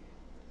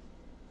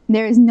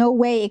 There is no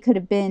way it could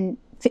have been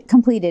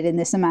completed in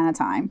this amount of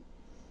time.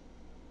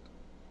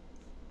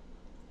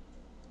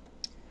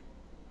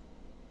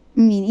 I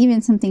mean,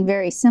 even something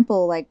very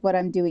simple like what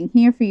I'm doing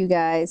here for you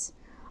guys,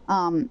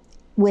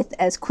 with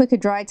as quick a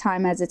dry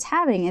time as it's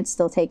having, it's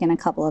still taken a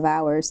couple of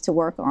hours to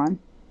work on.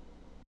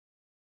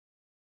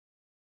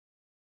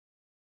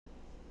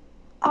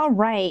 All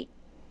right.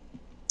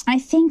 I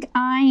think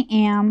I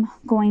am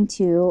going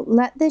to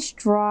let this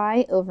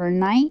dry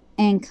overnight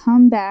and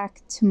come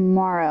back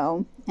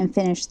tomorrow and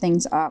finish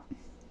things up.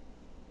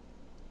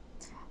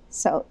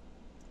 So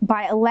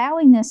by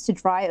allowing this to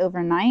dry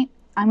overnight,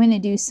 I'm going to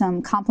do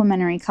some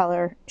complementary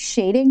color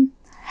shading,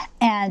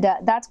 and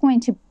that's going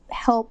to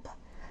help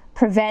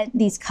prevent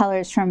these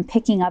colors from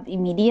picking up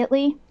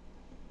immediately.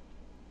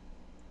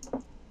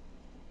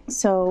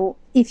 So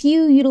if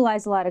you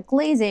utilize a lot of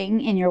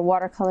glazing in your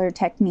watercolor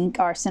technique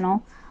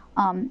arsenal,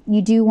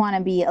 you do want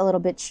to be a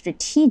little bit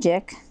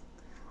strategic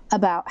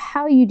about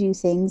how you do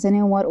things and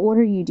in what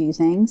order you do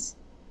things.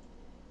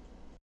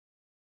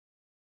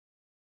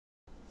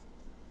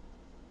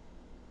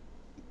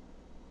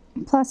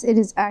 Plus, it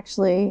is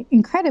actually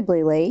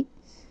incredibly late,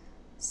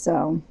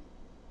 so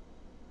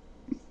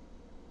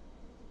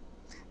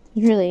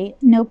there's really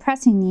no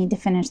pressing need to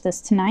finish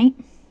this tonight.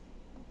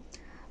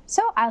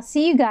 So I'll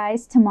see you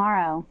guys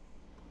tomorrow.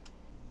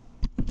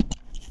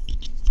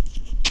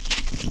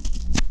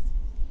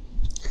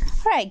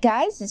 All right,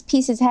 guys, this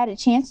piece has had a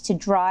chance to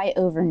dry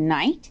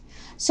overnight.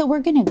 So we're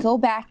going to go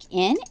back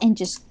in and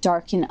just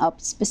darken up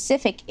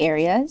specific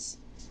areas.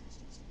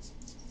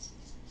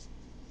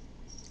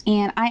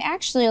 And I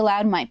actually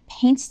allowed my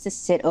paints to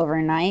sit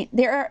overnight.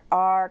 There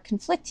are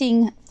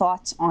conflicting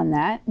thoughts on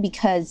that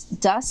because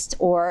dust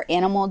or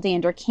animal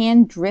dander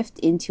can drift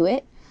into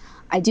it.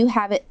 I do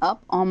have it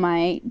up on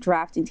my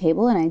drafting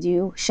table, and I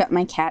do shut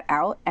my cat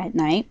out at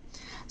night.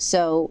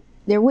 So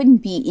there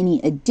wouldn't be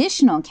any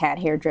additional cat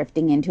hair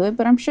drifting into it,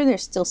 but I'm sure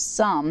there's still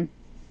some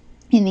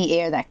in the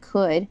air that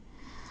could.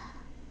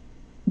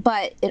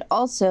 But it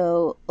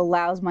also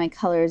allows my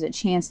colors a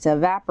chance to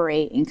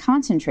evaporate and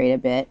concentrate a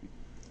bit.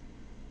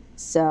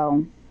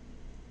 So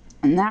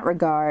in that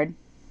regard,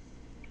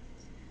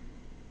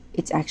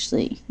 it's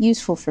actually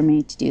useful for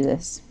me to do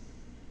this.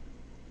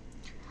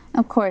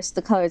 Of course,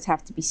 the colors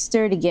have to be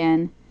stirred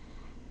again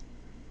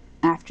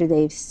after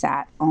they've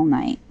sat all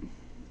night.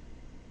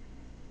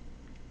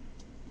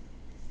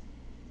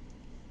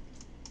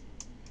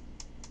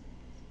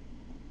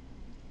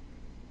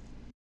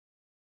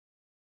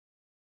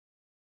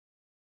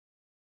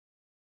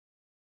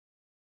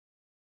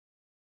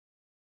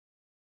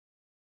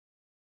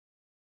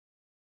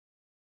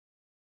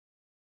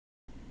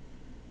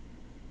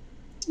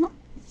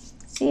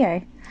 See,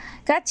 I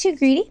got too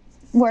greedy,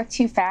 worked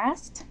too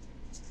fast.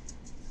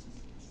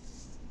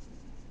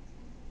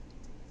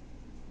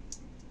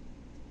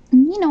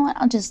 And you know what,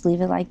 I'll just leave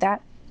it like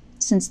that,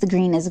 since the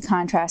green is a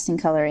contrasting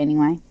color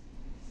anyway,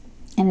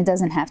 and it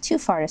doesn't have too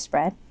far to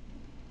spread.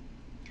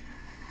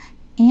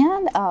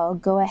 And I'll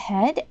go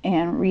ahead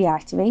and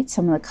reactivate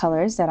some of the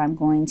colors that I'm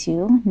going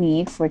to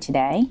need for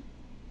today,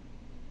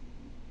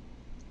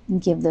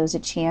 and give those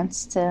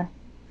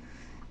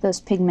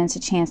pigments a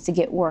chance to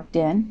get worked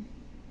in.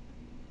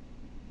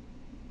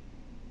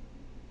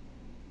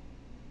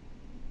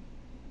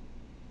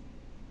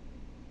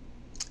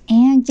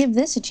 And give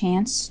this a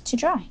chance to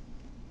dry.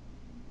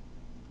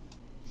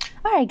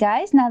 All right,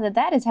 guys, now that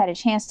that has had a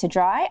chance to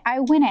dry, I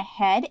went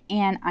ahead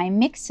and I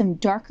mixed some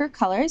darker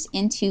colors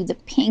into the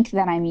pink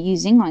that I'm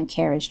using on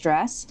Kara's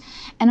dress.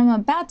 And I'm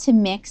about to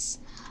mix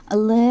a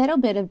little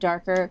bit of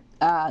darker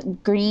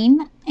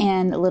green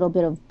and a little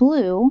bit of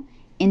blue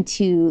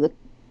into the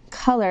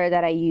color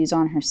that I use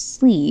on her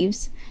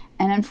sleeves.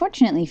 And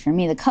unfortunately for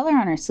me, the color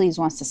on her sleeves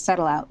wants to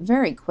settle out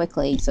very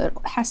quickly, so it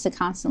has to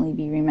constantly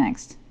be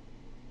remixed.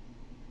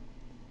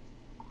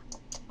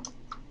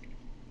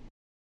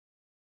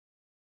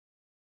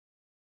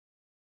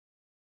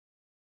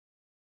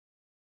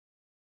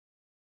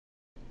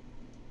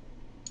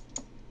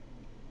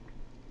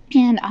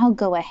 And I'll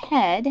go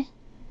ahead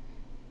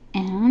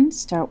and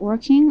start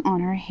working on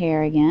her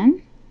hair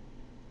again.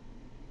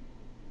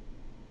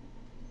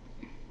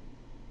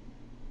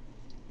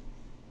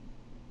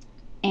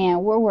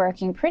 And we're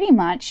working pretty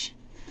much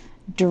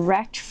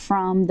direct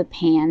from the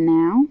pan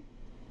now.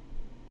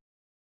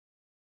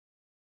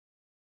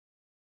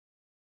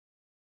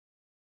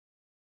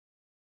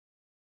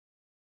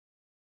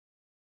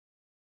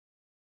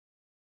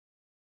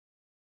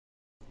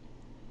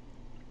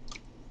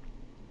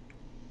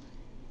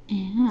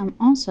 And I'm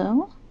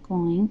also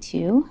going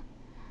to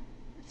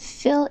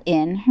fill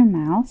in her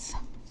mouth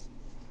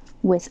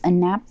with a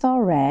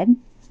naphthol red.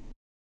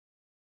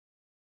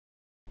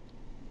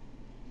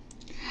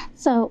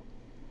 So,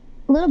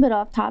 a little bit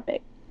off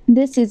topic.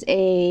 This is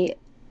a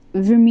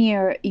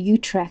Vermeer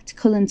Utrecht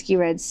Kolinsky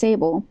Red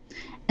Sable.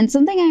 And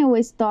something I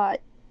always thought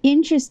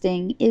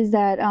interesting is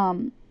that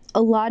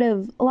a lot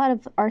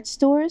of art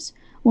stores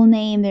will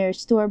name their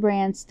store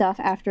brand stuff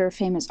after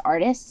famous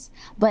artists,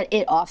 but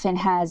it often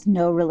has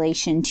no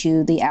relation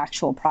to the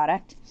actual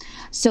product.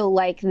 So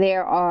like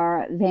there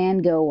are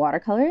Van Gogh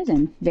watercolors,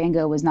 and Van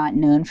Gogh was not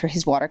known for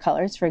his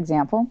watercolors, for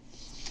example.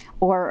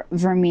 Or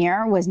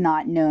Vermeer was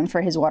not known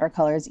for his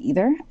watercolors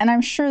either. And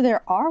I'm sure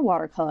there are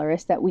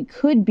watercolorists that we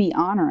could be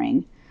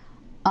honoring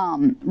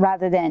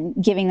rather than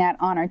giving that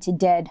honor to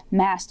dead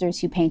masters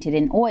who painted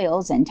in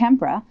oils and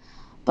tempera.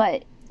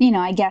 But, you know,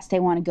 I guess they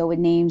want to go with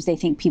names they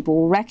think people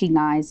will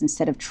recognize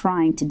instead of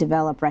trying to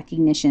develop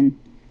recognition.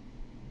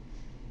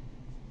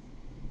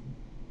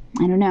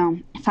 I don't know.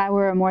 If I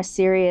were a more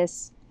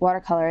serious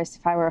watercolorist,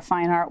 if I were a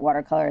fine art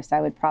watercolorist,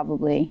 I would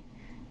probably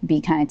be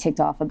kind of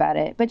ticked off about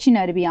it. But you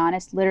know, to be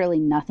honest, literally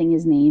nothing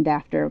is named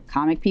after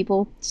comic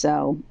people,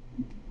 so,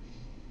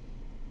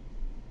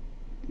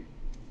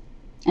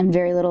 and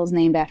very little is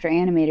named after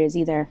animators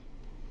either.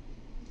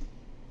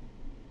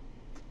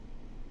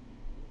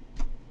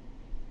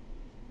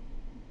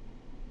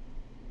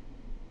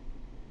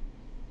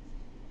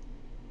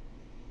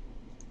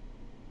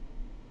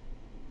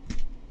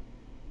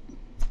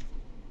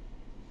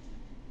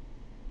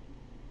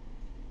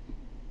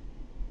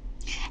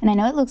 And I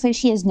know it looks like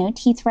she has no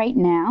teeth right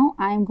now.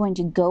 I'm going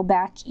to go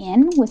back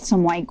in with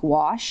some white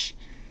gouache.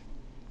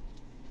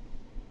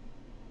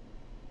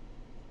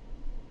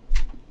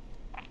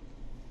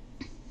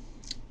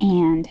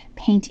 And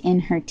paint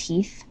in her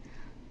teeth.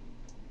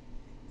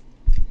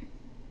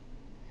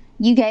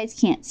 You guys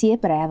can't see it,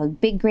 but I have a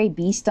big gray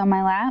beast on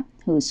my lap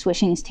who's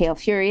swishing his tail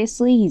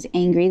furiously. He's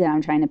angry that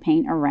I'm trying to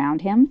paint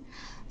around him.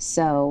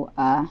 So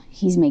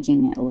he's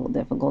making it a little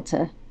difficult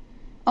to...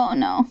 Oh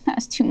no,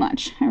 that's too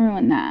much. I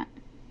ruined that.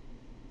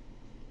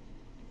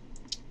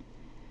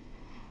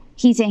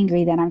 He's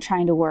angry that I'm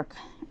trying to work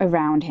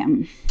around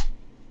him.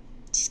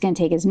 He's going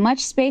to take as much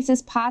space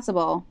as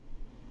possible.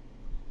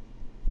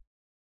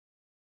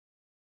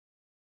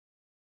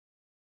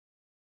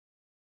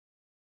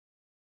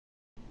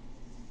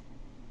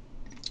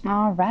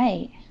 All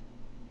right.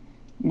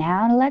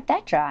 Now to let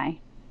that dry.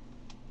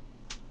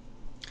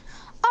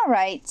 All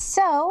right,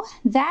 so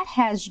that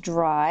has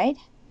dried.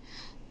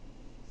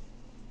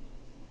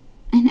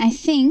 And I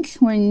think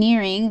we're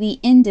nearing the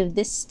end of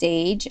this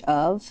stage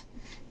of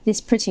this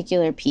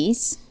particular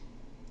piece.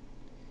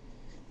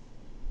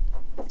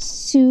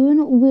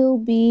 Soon we'll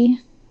be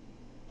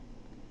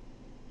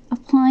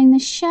applying the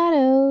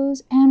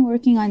shadows and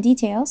working on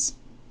details.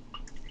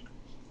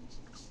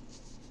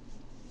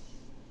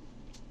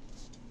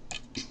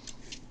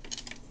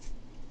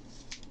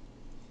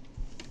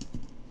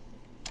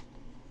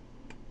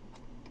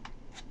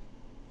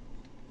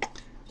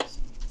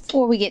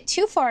 Before we get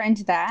too far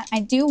into that, I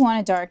do want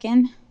to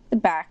darken the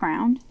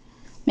background,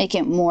 make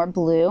it more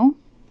blue.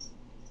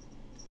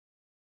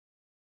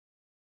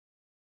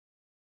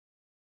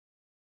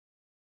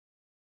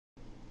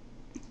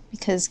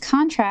 Because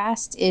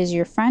contrast is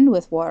your friend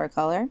with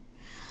watercolor.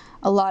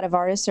 A lot of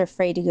artists are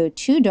afraid to go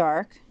too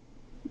dark,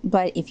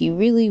 but if you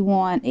really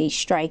want a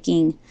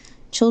striking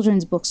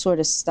children's book sort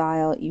of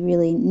style, you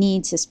really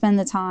need to spend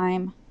the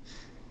time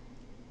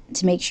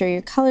to make sure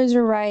your colors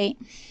are right,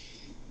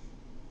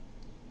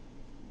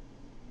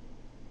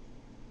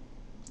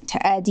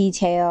 to add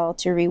detail,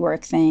 to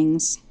rework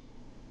things.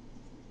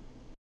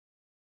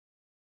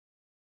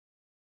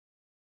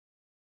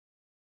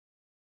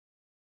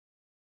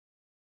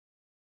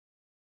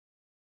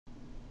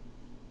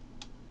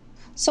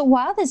 So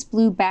while this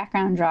blue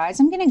background dries,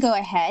 I'm going to go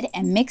ahead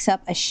and mix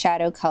up a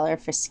shadow color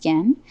for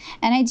skin.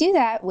 And I do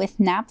that with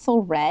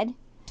Naphthol red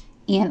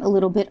and a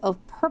little bit of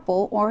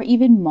purple or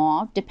even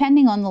mauve,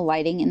 depending on the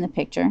lighting in the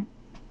picture.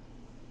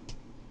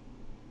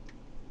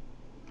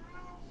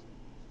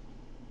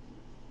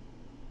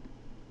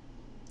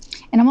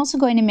 And I'm also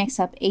going to mix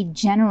up a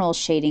general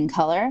shading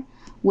color,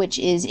 which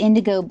is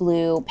indigo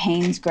blue,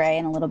 Payne's gray,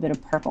 and a little bit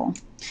of purple.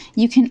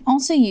 You can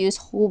also use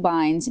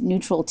Holbein's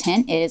neutral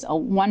tint. It is a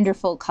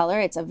wonderful color.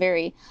 It's a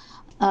very,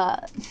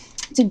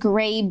 it's a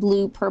gray,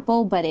 blue,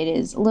 purple, but it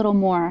is a little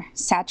more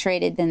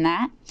saturated than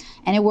that,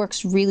 and it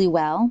works really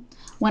well.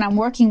 When I'm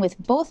working with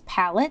both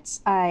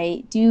palettes,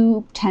 I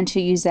do tend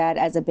to use that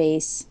as a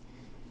base,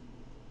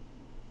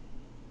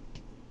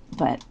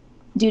 but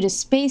due to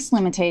space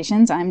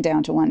limitations, I'm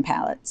down to one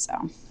palette,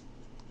 so.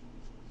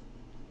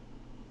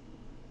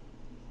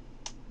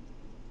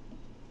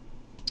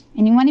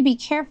 And you want to be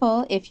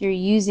careful if you're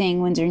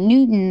using Winsor and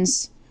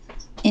Newton's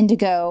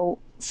indigo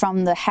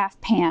from the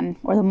half pan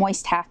or the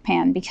moist half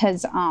pan,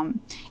 because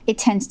it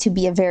tends to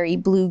be a very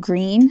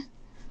blue-green.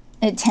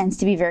 It tends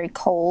to be very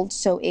cold,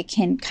 so it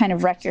can kind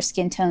of wreck your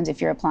skin tones if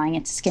you're applying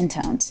it to skin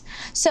tones.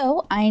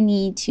 So I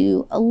need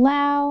to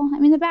allow, I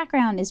mean, the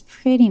background is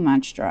pretty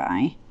much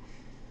dry.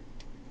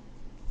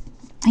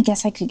 I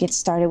guess I could get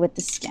started with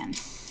the skin.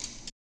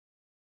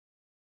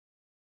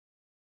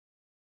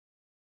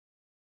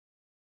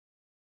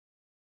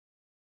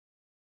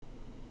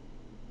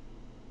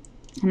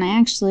 And I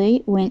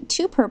actually went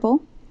too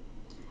purple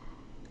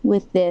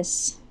with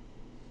this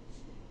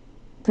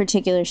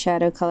particular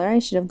shadow color. I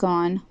should have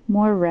gone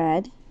more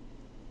red.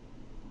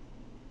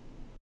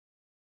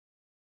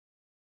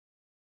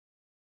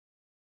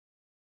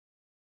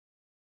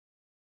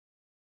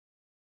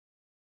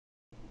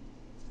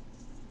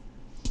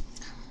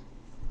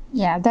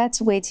 Yeah, that's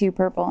way too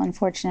purple,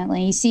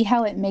 unfortunately. You see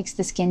how it makes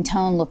the skin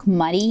tone look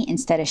muddy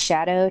instead of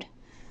shadowed?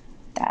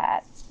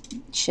 That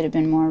should have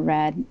been more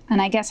red.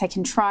 And I guess I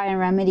can try and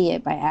remedy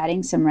it by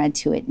adding some red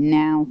to it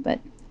now, but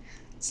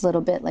it's a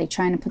little bit like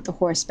trying to put the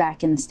horse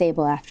back in the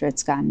stable after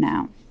it's gotten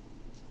out.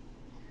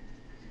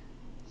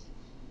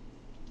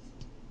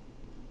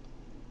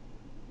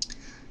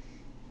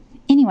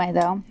 Anyway,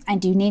 though, I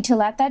do need to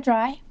let that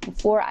dry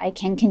before I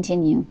can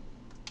continue.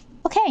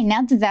 Okay,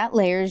 now that that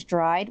layer is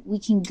dried, we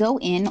can go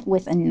in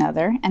with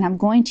another, and I'm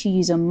going to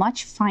use a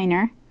much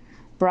finer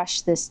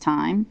brush this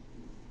time.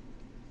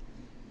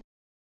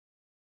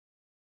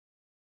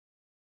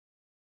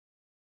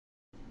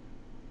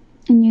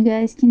 And you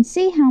guys can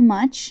see how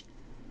much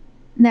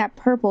that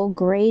purple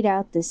grayed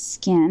out the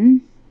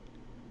skin.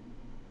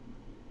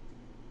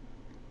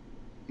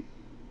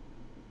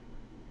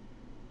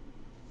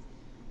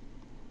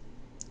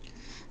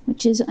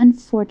 Which is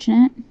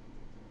unfortunate.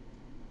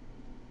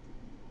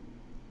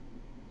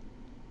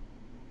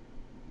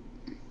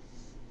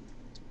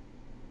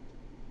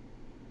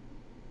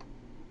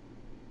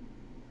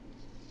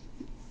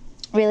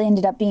 Really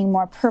ended up being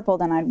more purple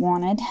than I'd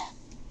wanted.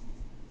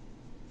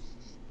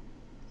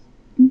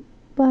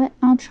 But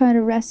I'll try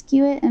to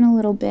rescue it in a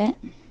little bit.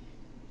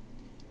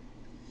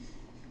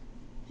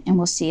 And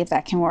we'll see if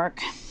that can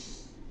work.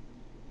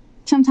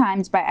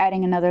 Sometimes by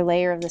adding another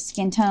layer of the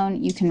skin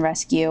tone, you can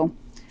rescue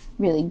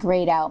really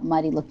grayed out,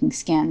 muddy looking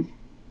skin.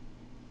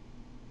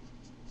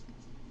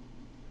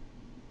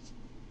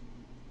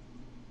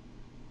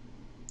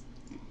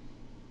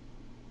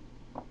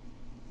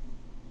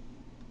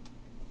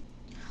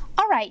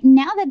 All right,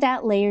 now that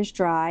that layer's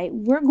dry,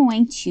 we're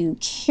going to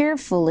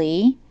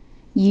carefully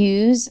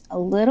use a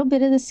little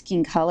bit of the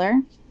skin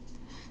color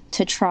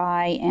to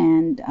try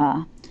and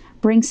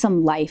bring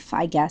some life,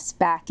 I guess,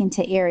 back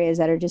into areas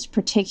that are just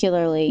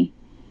particularly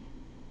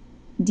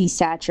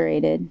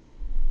desaturated.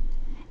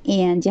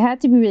 And you have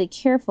to be really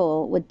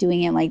careful with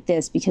doing it like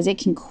this because it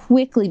can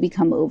quickly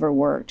become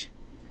overworked,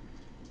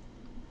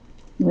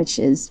 which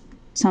is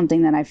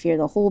something that I fear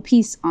the whole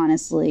piece,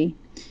 honestly,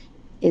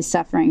 is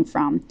suffering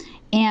from.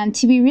 And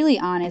to be really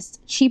honest,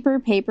 cheaper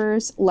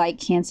papers like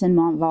Canson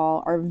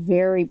Montval are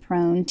very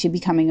prone to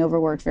becoming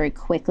overworked very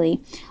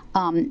quickly.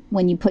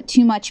 When you put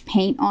too much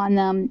paint on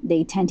them,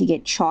 they tend to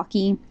get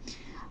chalky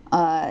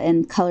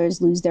and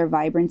colors lose their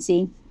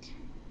vibrancy.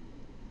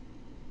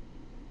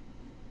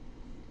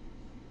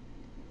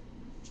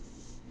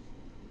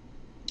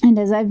 And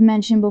as I've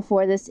mentioned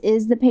before, this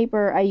is the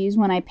paper I use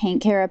when I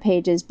paint Cara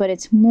pages, but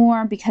it's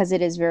more because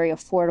it is very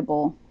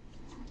affordable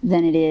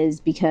than it is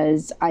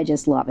because I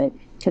just love it.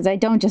 Because I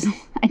don't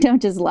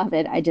just love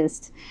it, I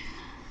just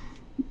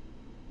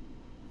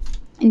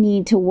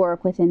need to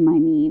work within my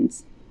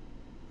means.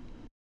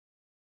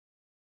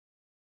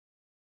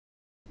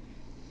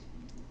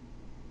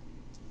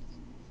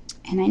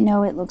 And I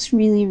know it looks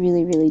really,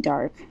 really, really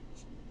dark.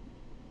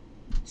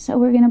 So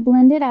we're going to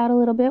blend it out a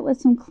little bit with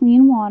some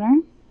clean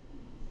water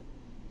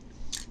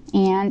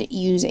and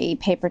use a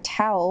paper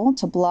towel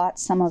to blot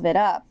some of it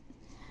up.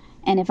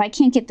 And if I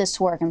can't get this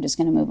to work, I'm just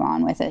going to move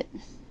on with it.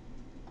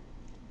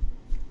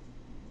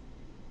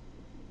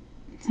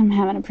 I'm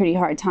having a pretty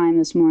hard time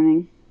this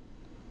morning.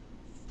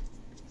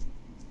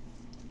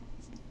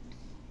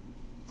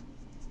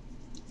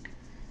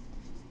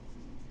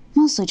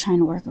 Mostly trying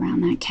to work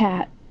around that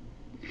cat.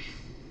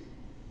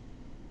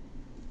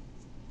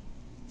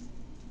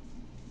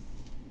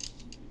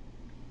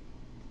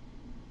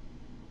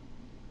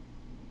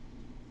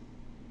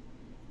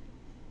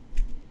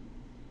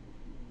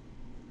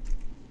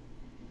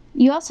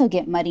 You also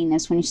get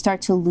muddiness when you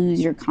start to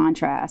lose your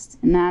contrast,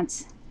 and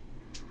that's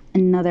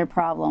another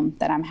problem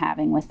that I'm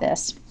having with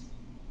this.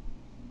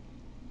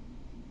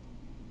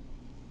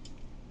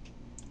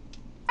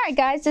 All right,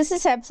 guys, this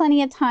has had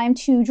plenty of time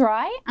to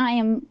dry. I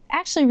am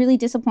actually really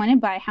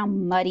disappointed by how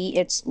muddy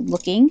it's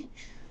looking.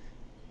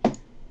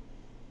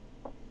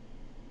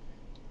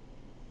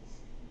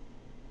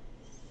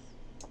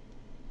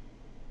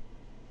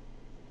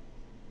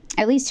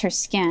 At least her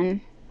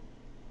skin.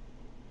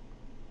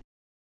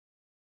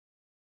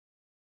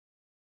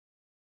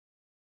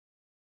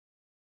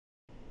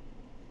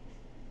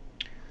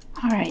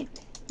 All right,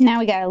 now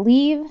we gotta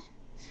leave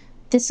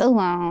this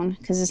alone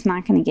because it's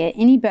not gonna get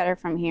any better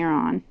from here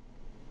on.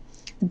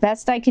 The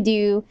best I could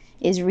do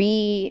is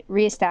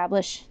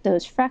reestablish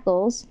those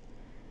freckles,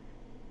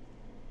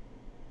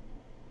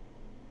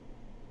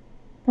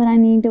 but I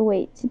need to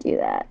wait to do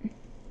that.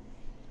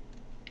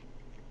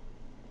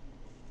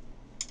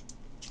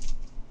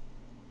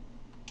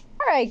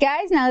 All right,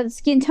 guys, now that the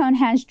skin tone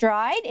has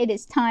dried, it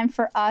is time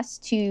for us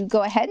to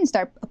go ahead and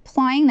start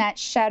applying that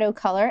shadow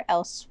color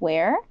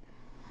elsewhere.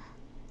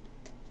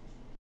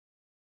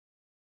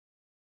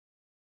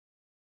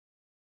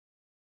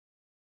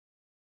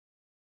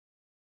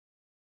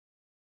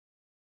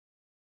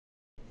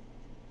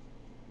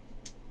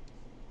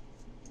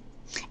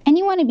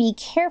 want to be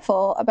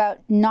careful about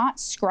not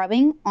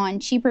scrubbing on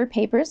cheaper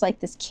papers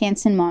like this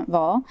Canson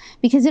Montval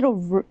because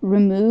it'll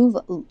remove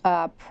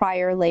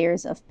prior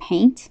layers of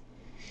paint,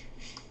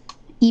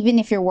 even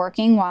if you're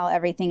working while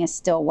everything is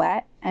still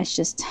wet. It's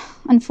just,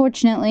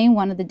 unfortunately,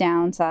 one of the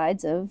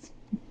downsides of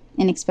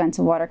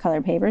inexpensive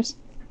watercolor papers.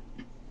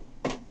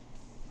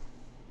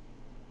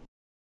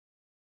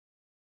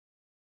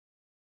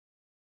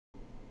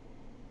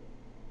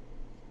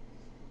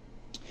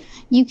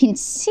 You can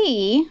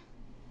see,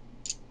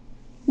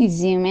 let me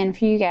zoom in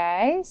for you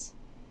guys.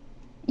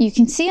 You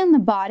can see on the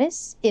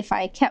bodice, if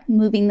I kept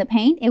moving the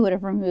paint, it would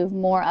have removed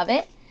more of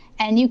it.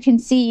 And you can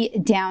see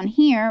down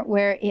here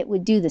where it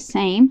would do the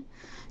same.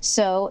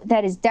 So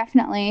that is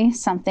definitely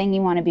something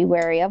you want to be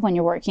wary of when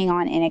you're working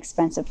on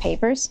inexpensive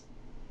papers.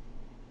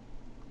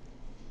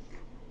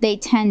 They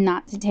tend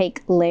not to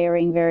take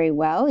layering very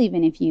well,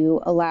 even if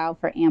you allow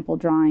for ample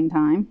drying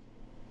time.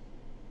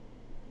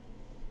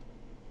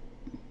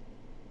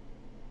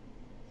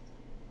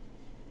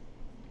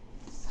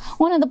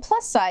 One of the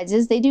plus sides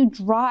is they do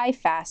dry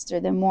faster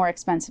than more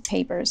expensive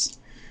papers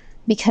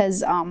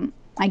because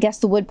I guess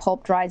the wood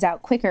pulp dries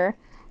out quicker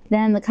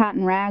than the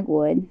cotton rag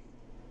would.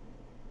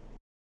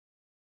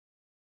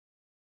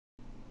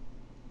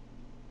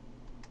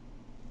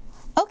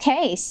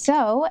 Okay,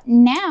 so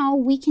now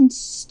we can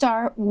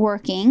start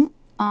working,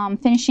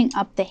 finishing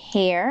up the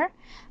hair,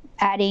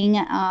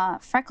 adding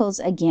freckles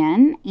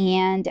again,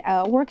 and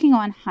working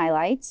on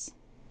highlights.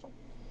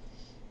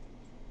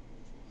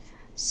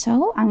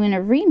 So I'm going to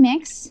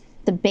remix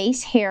the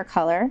base hair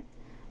color.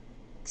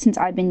 Since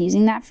I've been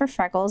using that for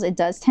freckles, it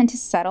does tend to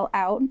settle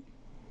out.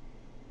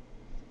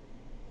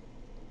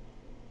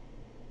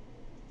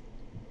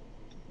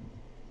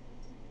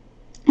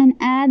 And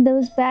add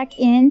those back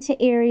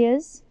into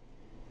areas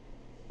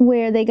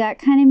where they got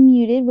kind of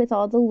muted with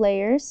all the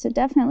layers, so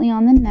definitely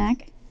on the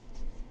neck.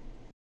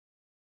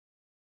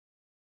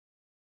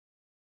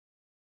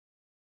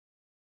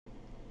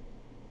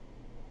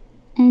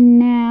 And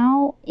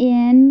now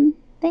in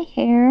the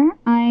hair,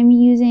 I'm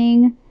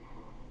using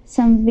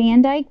some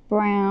Van Dyke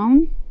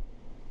brown.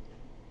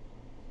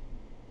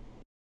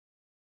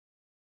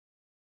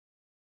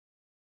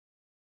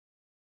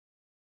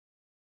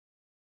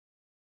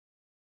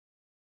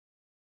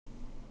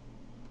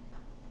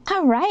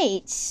 All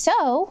right,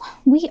 so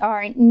we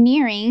are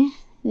nearing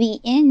the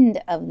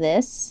end of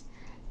this,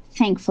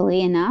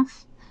 thankfully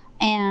enough.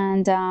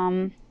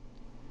 And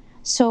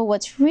so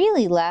what's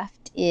really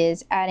left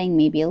is adding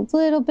maybe a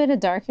little bit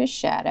of darker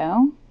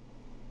shadow,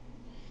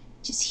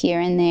 just here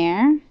and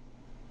there.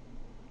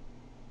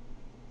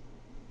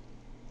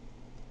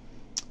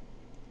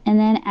 And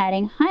then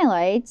adding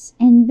highlights.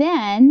 And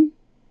then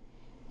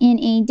in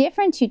a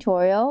different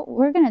tutorial,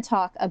 we're going to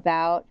talk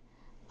about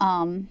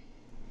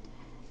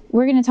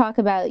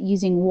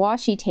using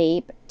washi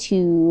tape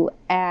to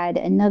add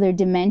another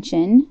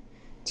dimension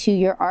to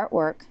your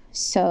artwork.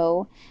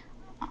 So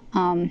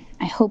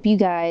I hope you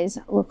guys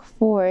look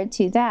forward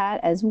to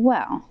that as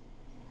well.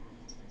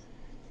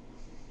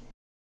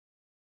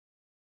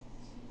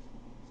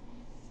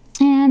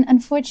 And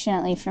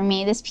unfortunately for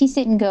me, this piece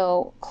didn't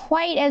go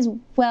quite as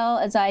well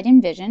as I'd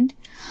envisioned,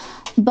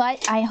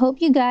 but I hope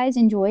you guys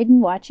enjoyed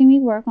watching me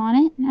work on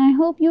it, and I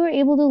hope you were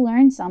able to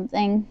learn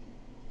something.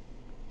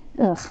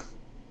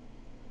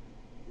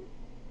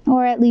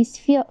 Or at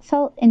least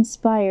felt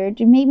inspired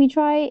to maybe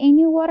try a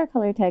new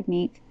watercolor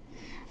technique.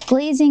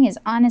 Glazing is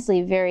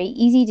honestly very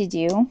easy to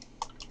do,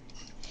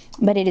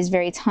 but it is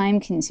very time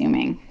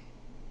consuming.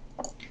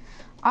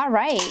 All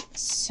right,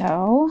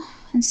 so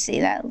let's see,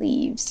 that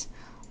leaves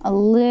a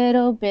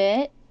little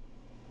bit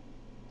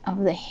of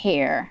the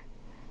hair,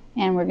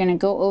 and we're going to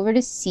go over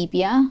to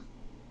sepia.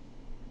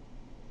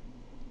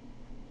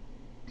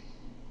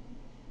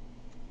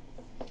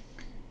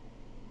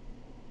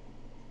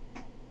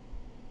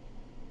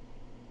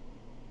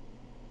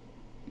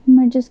 And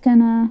we're just going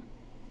to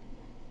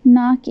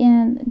knock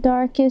in the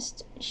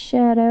darkest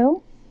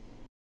shadow.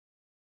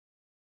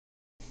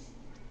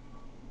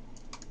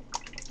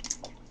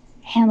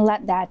 And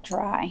let that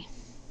dry.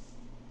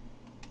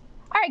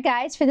 Alright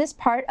guys, for this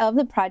part of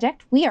the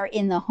project, we are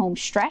in the home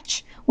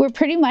stretch. We're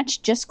pretty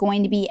much just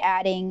going to be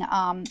adding,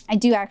 I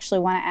do actually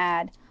want to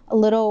add a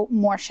little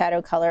more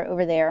shadow color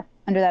over there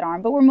under that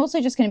arm, but we're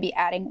mostly just going to be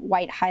adding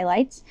white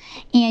highlights.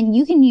 And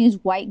you can use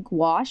white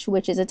gouache,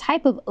 which is a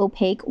type of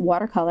opaque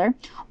watercolor,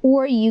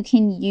 or you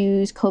can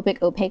use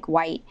Copic opaque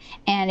white.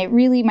 And it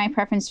really, my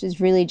preference is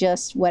really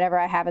just whatever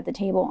I have at the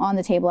table, on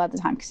the table at the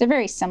time, because they're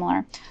very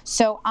similar.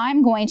 So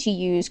I'm going to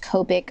use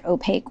Copic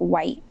opaque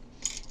white.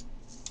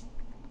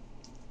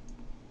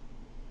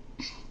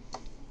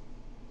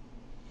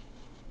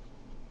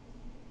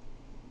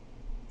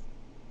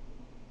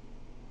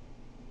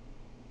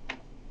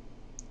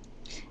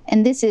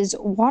 And this is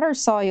water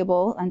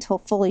soluble until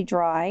fully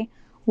dry,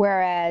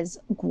 whereas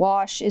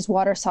gouache is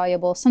water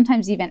soluble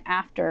sometimes even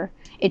after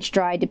it's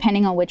dry,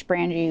 depending on which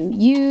brand you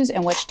use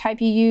and which type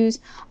you use.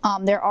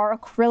 There are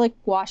acrylic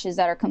gouaches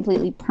that are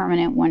completely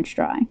permanent once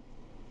dry.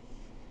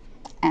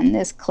 And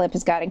this clip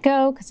has got to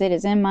go because it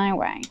is in my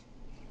way.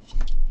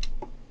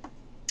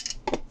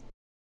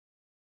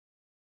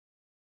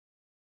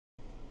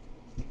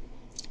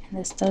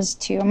 This does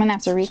too. I'm gonna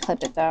have to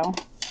reclip it though.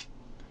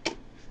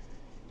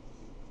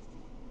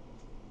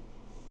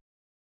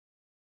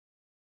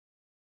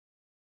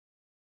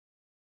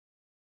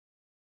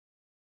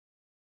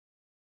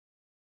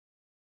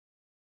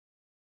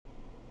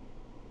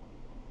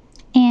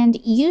 And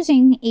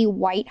using a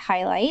white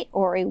highlight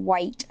or a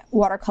white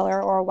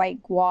watercolor or a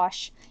white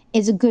gouache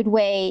is a good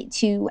way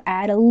to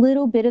add a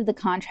little bit of the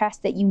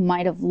contrast that you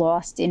might have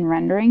lost in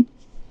rendering.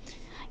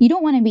 You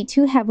don't want to be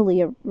too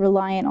heavily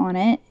reliant on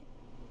it.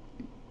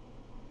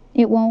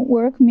 It won't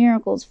work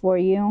miracles for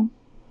you,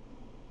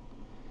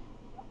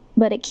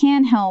 but it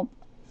can help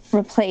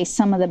replace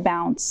some of the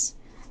bounce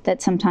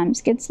that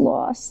sometimes gets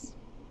lost.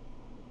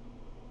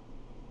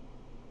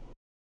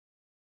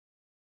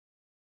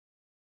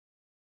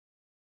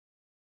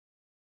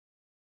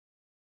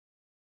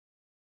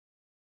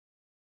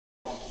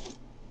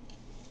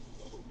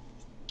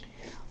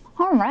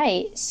 All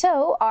right,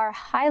 so our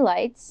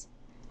highlights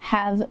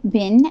have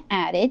been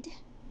added.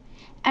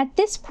 At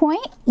this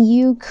point,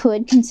 you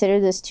could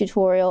consider this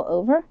tutorial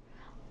over.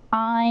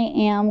 I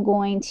am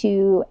going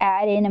to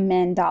add in a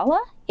mandala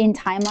in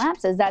time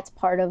lapse, as that's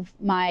part of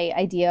my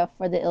idea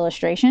for the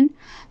illustration.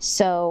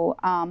 So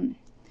I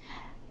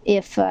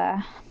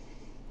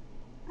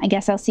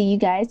guess I'll see you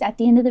guys at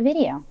the end of the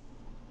video.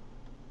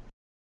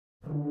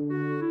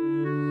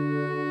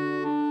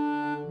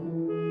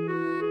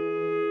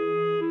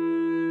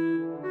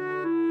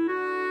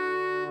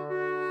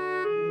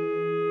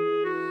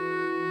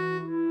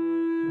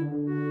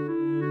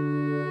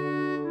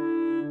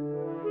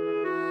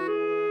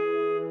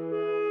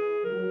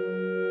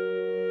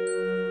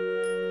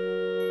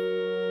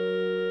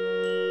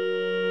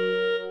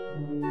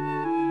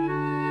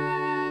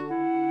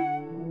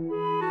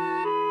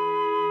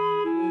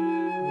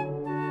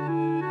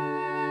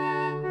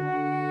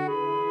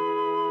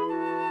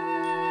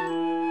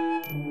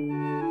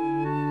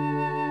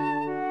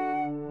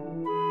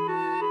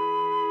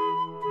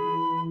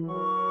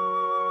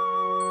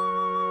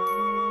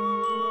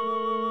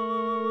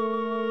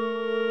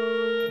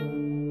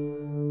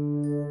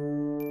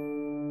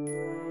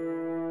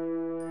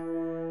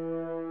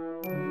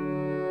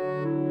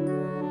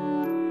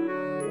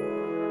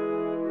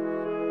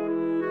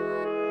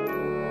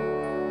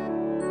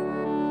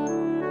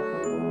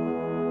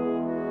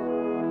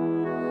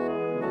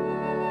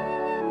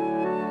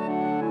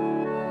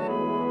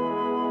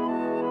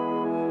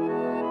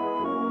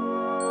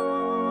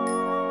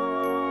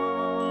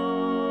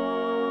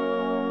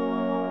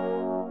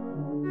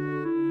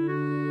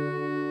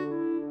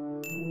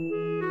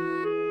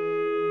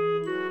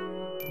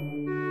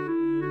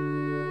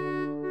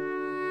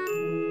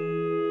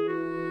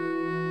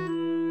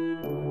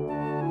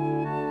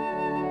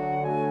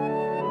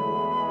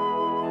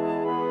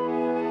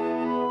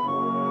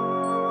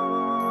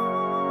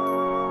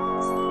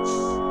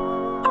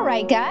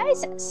 Alright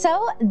guys,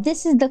 so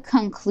this is the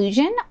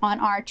conclusion on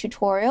our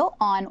tutorial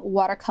on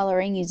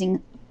watercoloring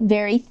using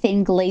very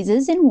thin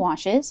glazes and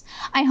washes.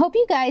 I hope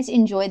you guys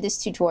enjoyed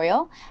this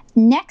tutorial.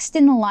 Next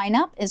in the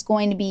lineup is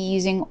going to be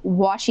using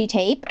washi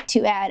tape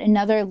to add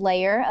another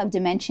layer of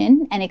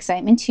dimension and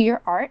excitement to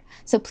your art.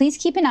 So please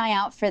keep an eye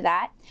out for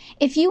that.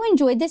 If you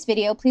enjoyed this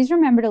video, please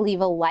remember to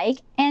leave a like.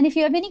 And if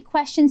you have any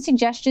questions,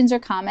 suggestions, or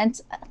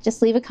comments,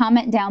 just leave a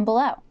comment down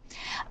below.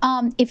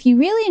 If you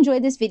really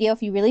enjoyed this video,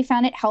 if you really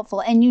found it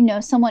helpful and you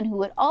know someone who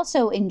would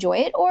also enjoy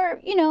it,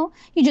 or you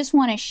just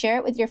want to share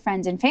it with your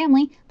friends and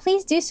family,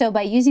 please do so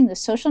by using the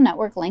social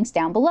network links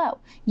down below.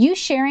 You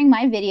sharing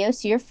my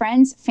videos to your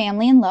friends,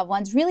 family, and loved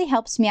ones really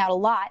helps me out a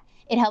lot.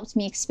 It helps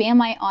me expand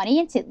my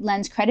audience. It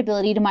lends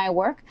credibility to my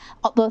work.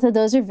 Both of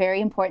those are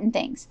very important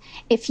things.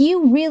 If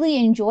you really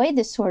enjoy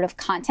this sort of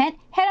content,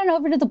 head on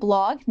over to the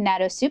blog,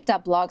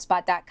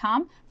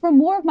 natosoup.blogspot.com, for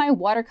more of my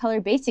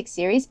watercolor basics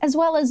series, as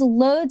well as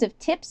loads of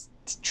tips,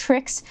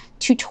 tricks,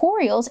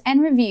 tutorials,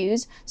 and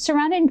reviews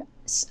surrounding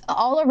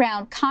all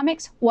around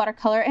comics,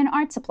 watercolor, and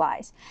art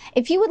supplies.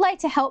 If you would like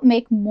to help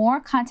make more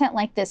content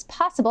like this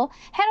possible,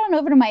 head on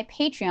over to my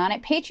Patreon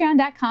at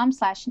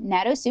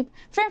patreon.com/natosoup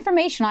for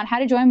information on how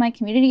to join my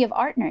community of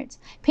art nerds.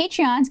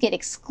 Patreons get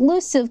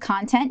exclusive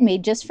content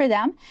made just for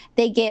them.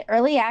 They get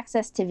early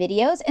access to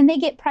videos, and they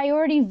get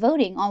priority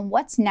voting on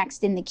what's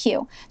next in the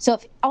queue. So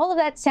if all of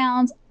that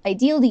sounds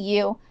ideal to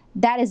you,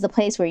 that is the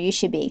place where you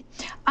should be.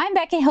 I'm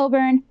Becca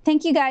Hilburn.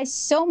 Thank you guys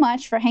so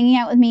much for hanging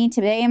out with me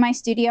today in my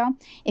studio.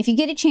 If you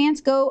get a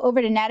chance, go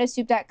over to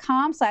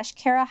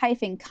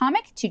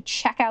natosoup.com/Kara-comic to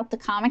check out the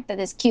comic that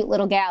this cute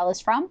little gal is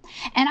from.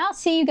 And I'll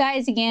see you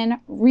guys again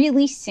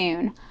really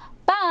soon.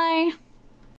 Bye!